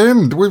the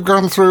end. We've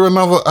gone through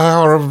another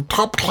hour of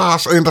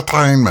top-class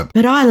entertainment.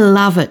 But I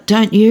love it,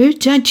 don't you?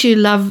 Don't you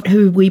love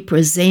who we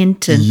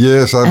present? And,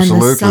 yes,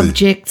 absolutely. And the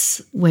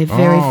subjects. We're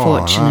very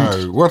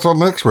fortunate. No. What's on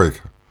next week?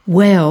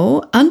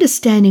 Well,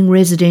 Understanding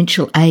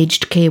Residential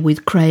Aged Care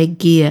with Craig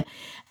Gear.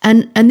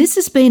 And this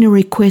has been a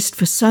request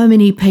for so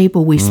many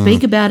people. We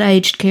speak about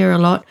aged care a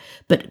lot,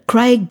 but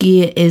Craig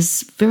Gear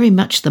is very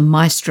much the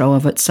maestro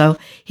of it, so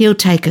he'll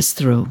take us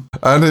through.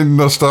 And in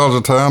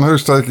Nostalgia Town,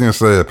 who's taking us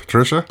there,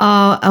 Patricia?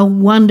 Oh, a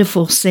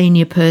wonderful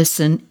senior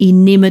person,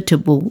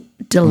 inimitable,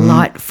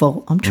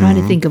 delightful. I'm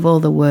trying to think of all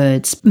the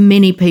words.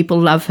 Many people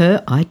love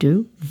her. I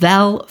do.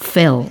 Val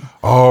Fell.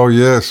 Oh,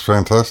 yes,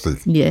 fantastic.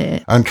 Yeah.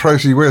 And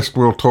Tracy West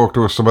will talk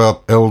to us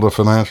about elder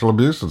financial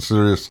abuse, a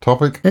serious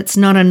topic. That's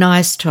not a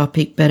nice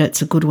topic, but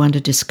it's a good one to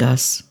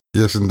discuss.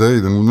 Yes,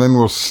 indeed. And then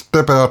we'll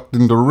step out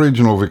into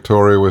regional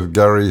Victoria with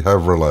Gary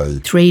Havrelay.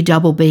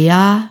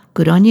 3BBR.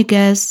 Good on you,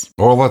 Gaz.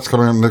 All that's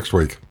coming up next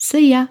week.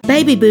 See ya.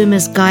 Baby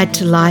Boomers Guide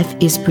to Life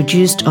is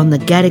produced on the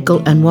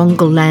Gadigal and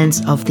Wongal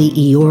lands of the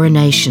Eora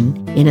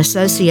Nation in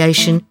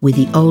association with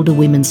the Older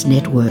Women's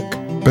Network.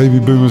 Baby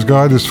Boomers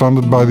Guide is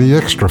funded by the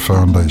Extra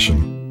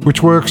Foundation,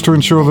 which works to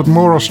ensure that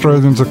more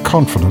Australians are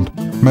confident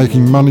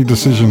making money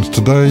decisions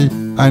today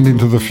and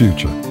into the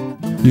future.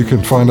 You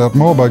can find out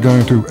more by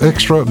going to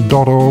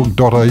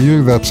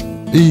extra.org.au. That's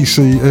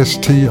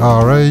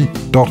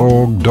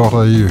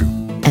ECSTRA.org.au.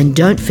 And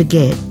don't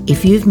forget,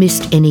 if you've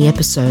missed any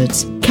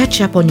episodes,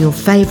 catch up on your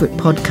favourite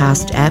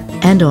podcast app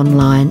and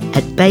online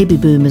at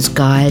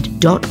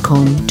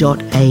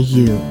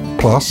babyboomersguide.com.au.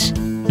 Plus,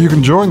 you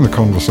can join the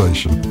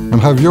conversation and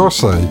have your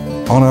say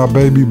on our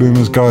Baby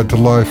Boomers Guide to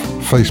Life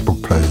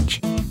Facebook page.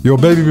 Your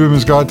Baby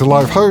Boomers Guide to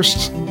Life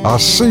hosts are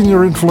Senior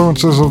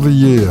Influencers of the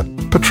Year,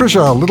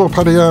 Patricia Little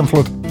Paddy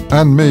Amphlett,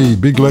 and me,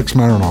 Big Lex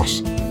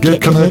Marinos. Get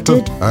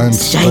connected and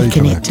stay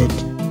connected.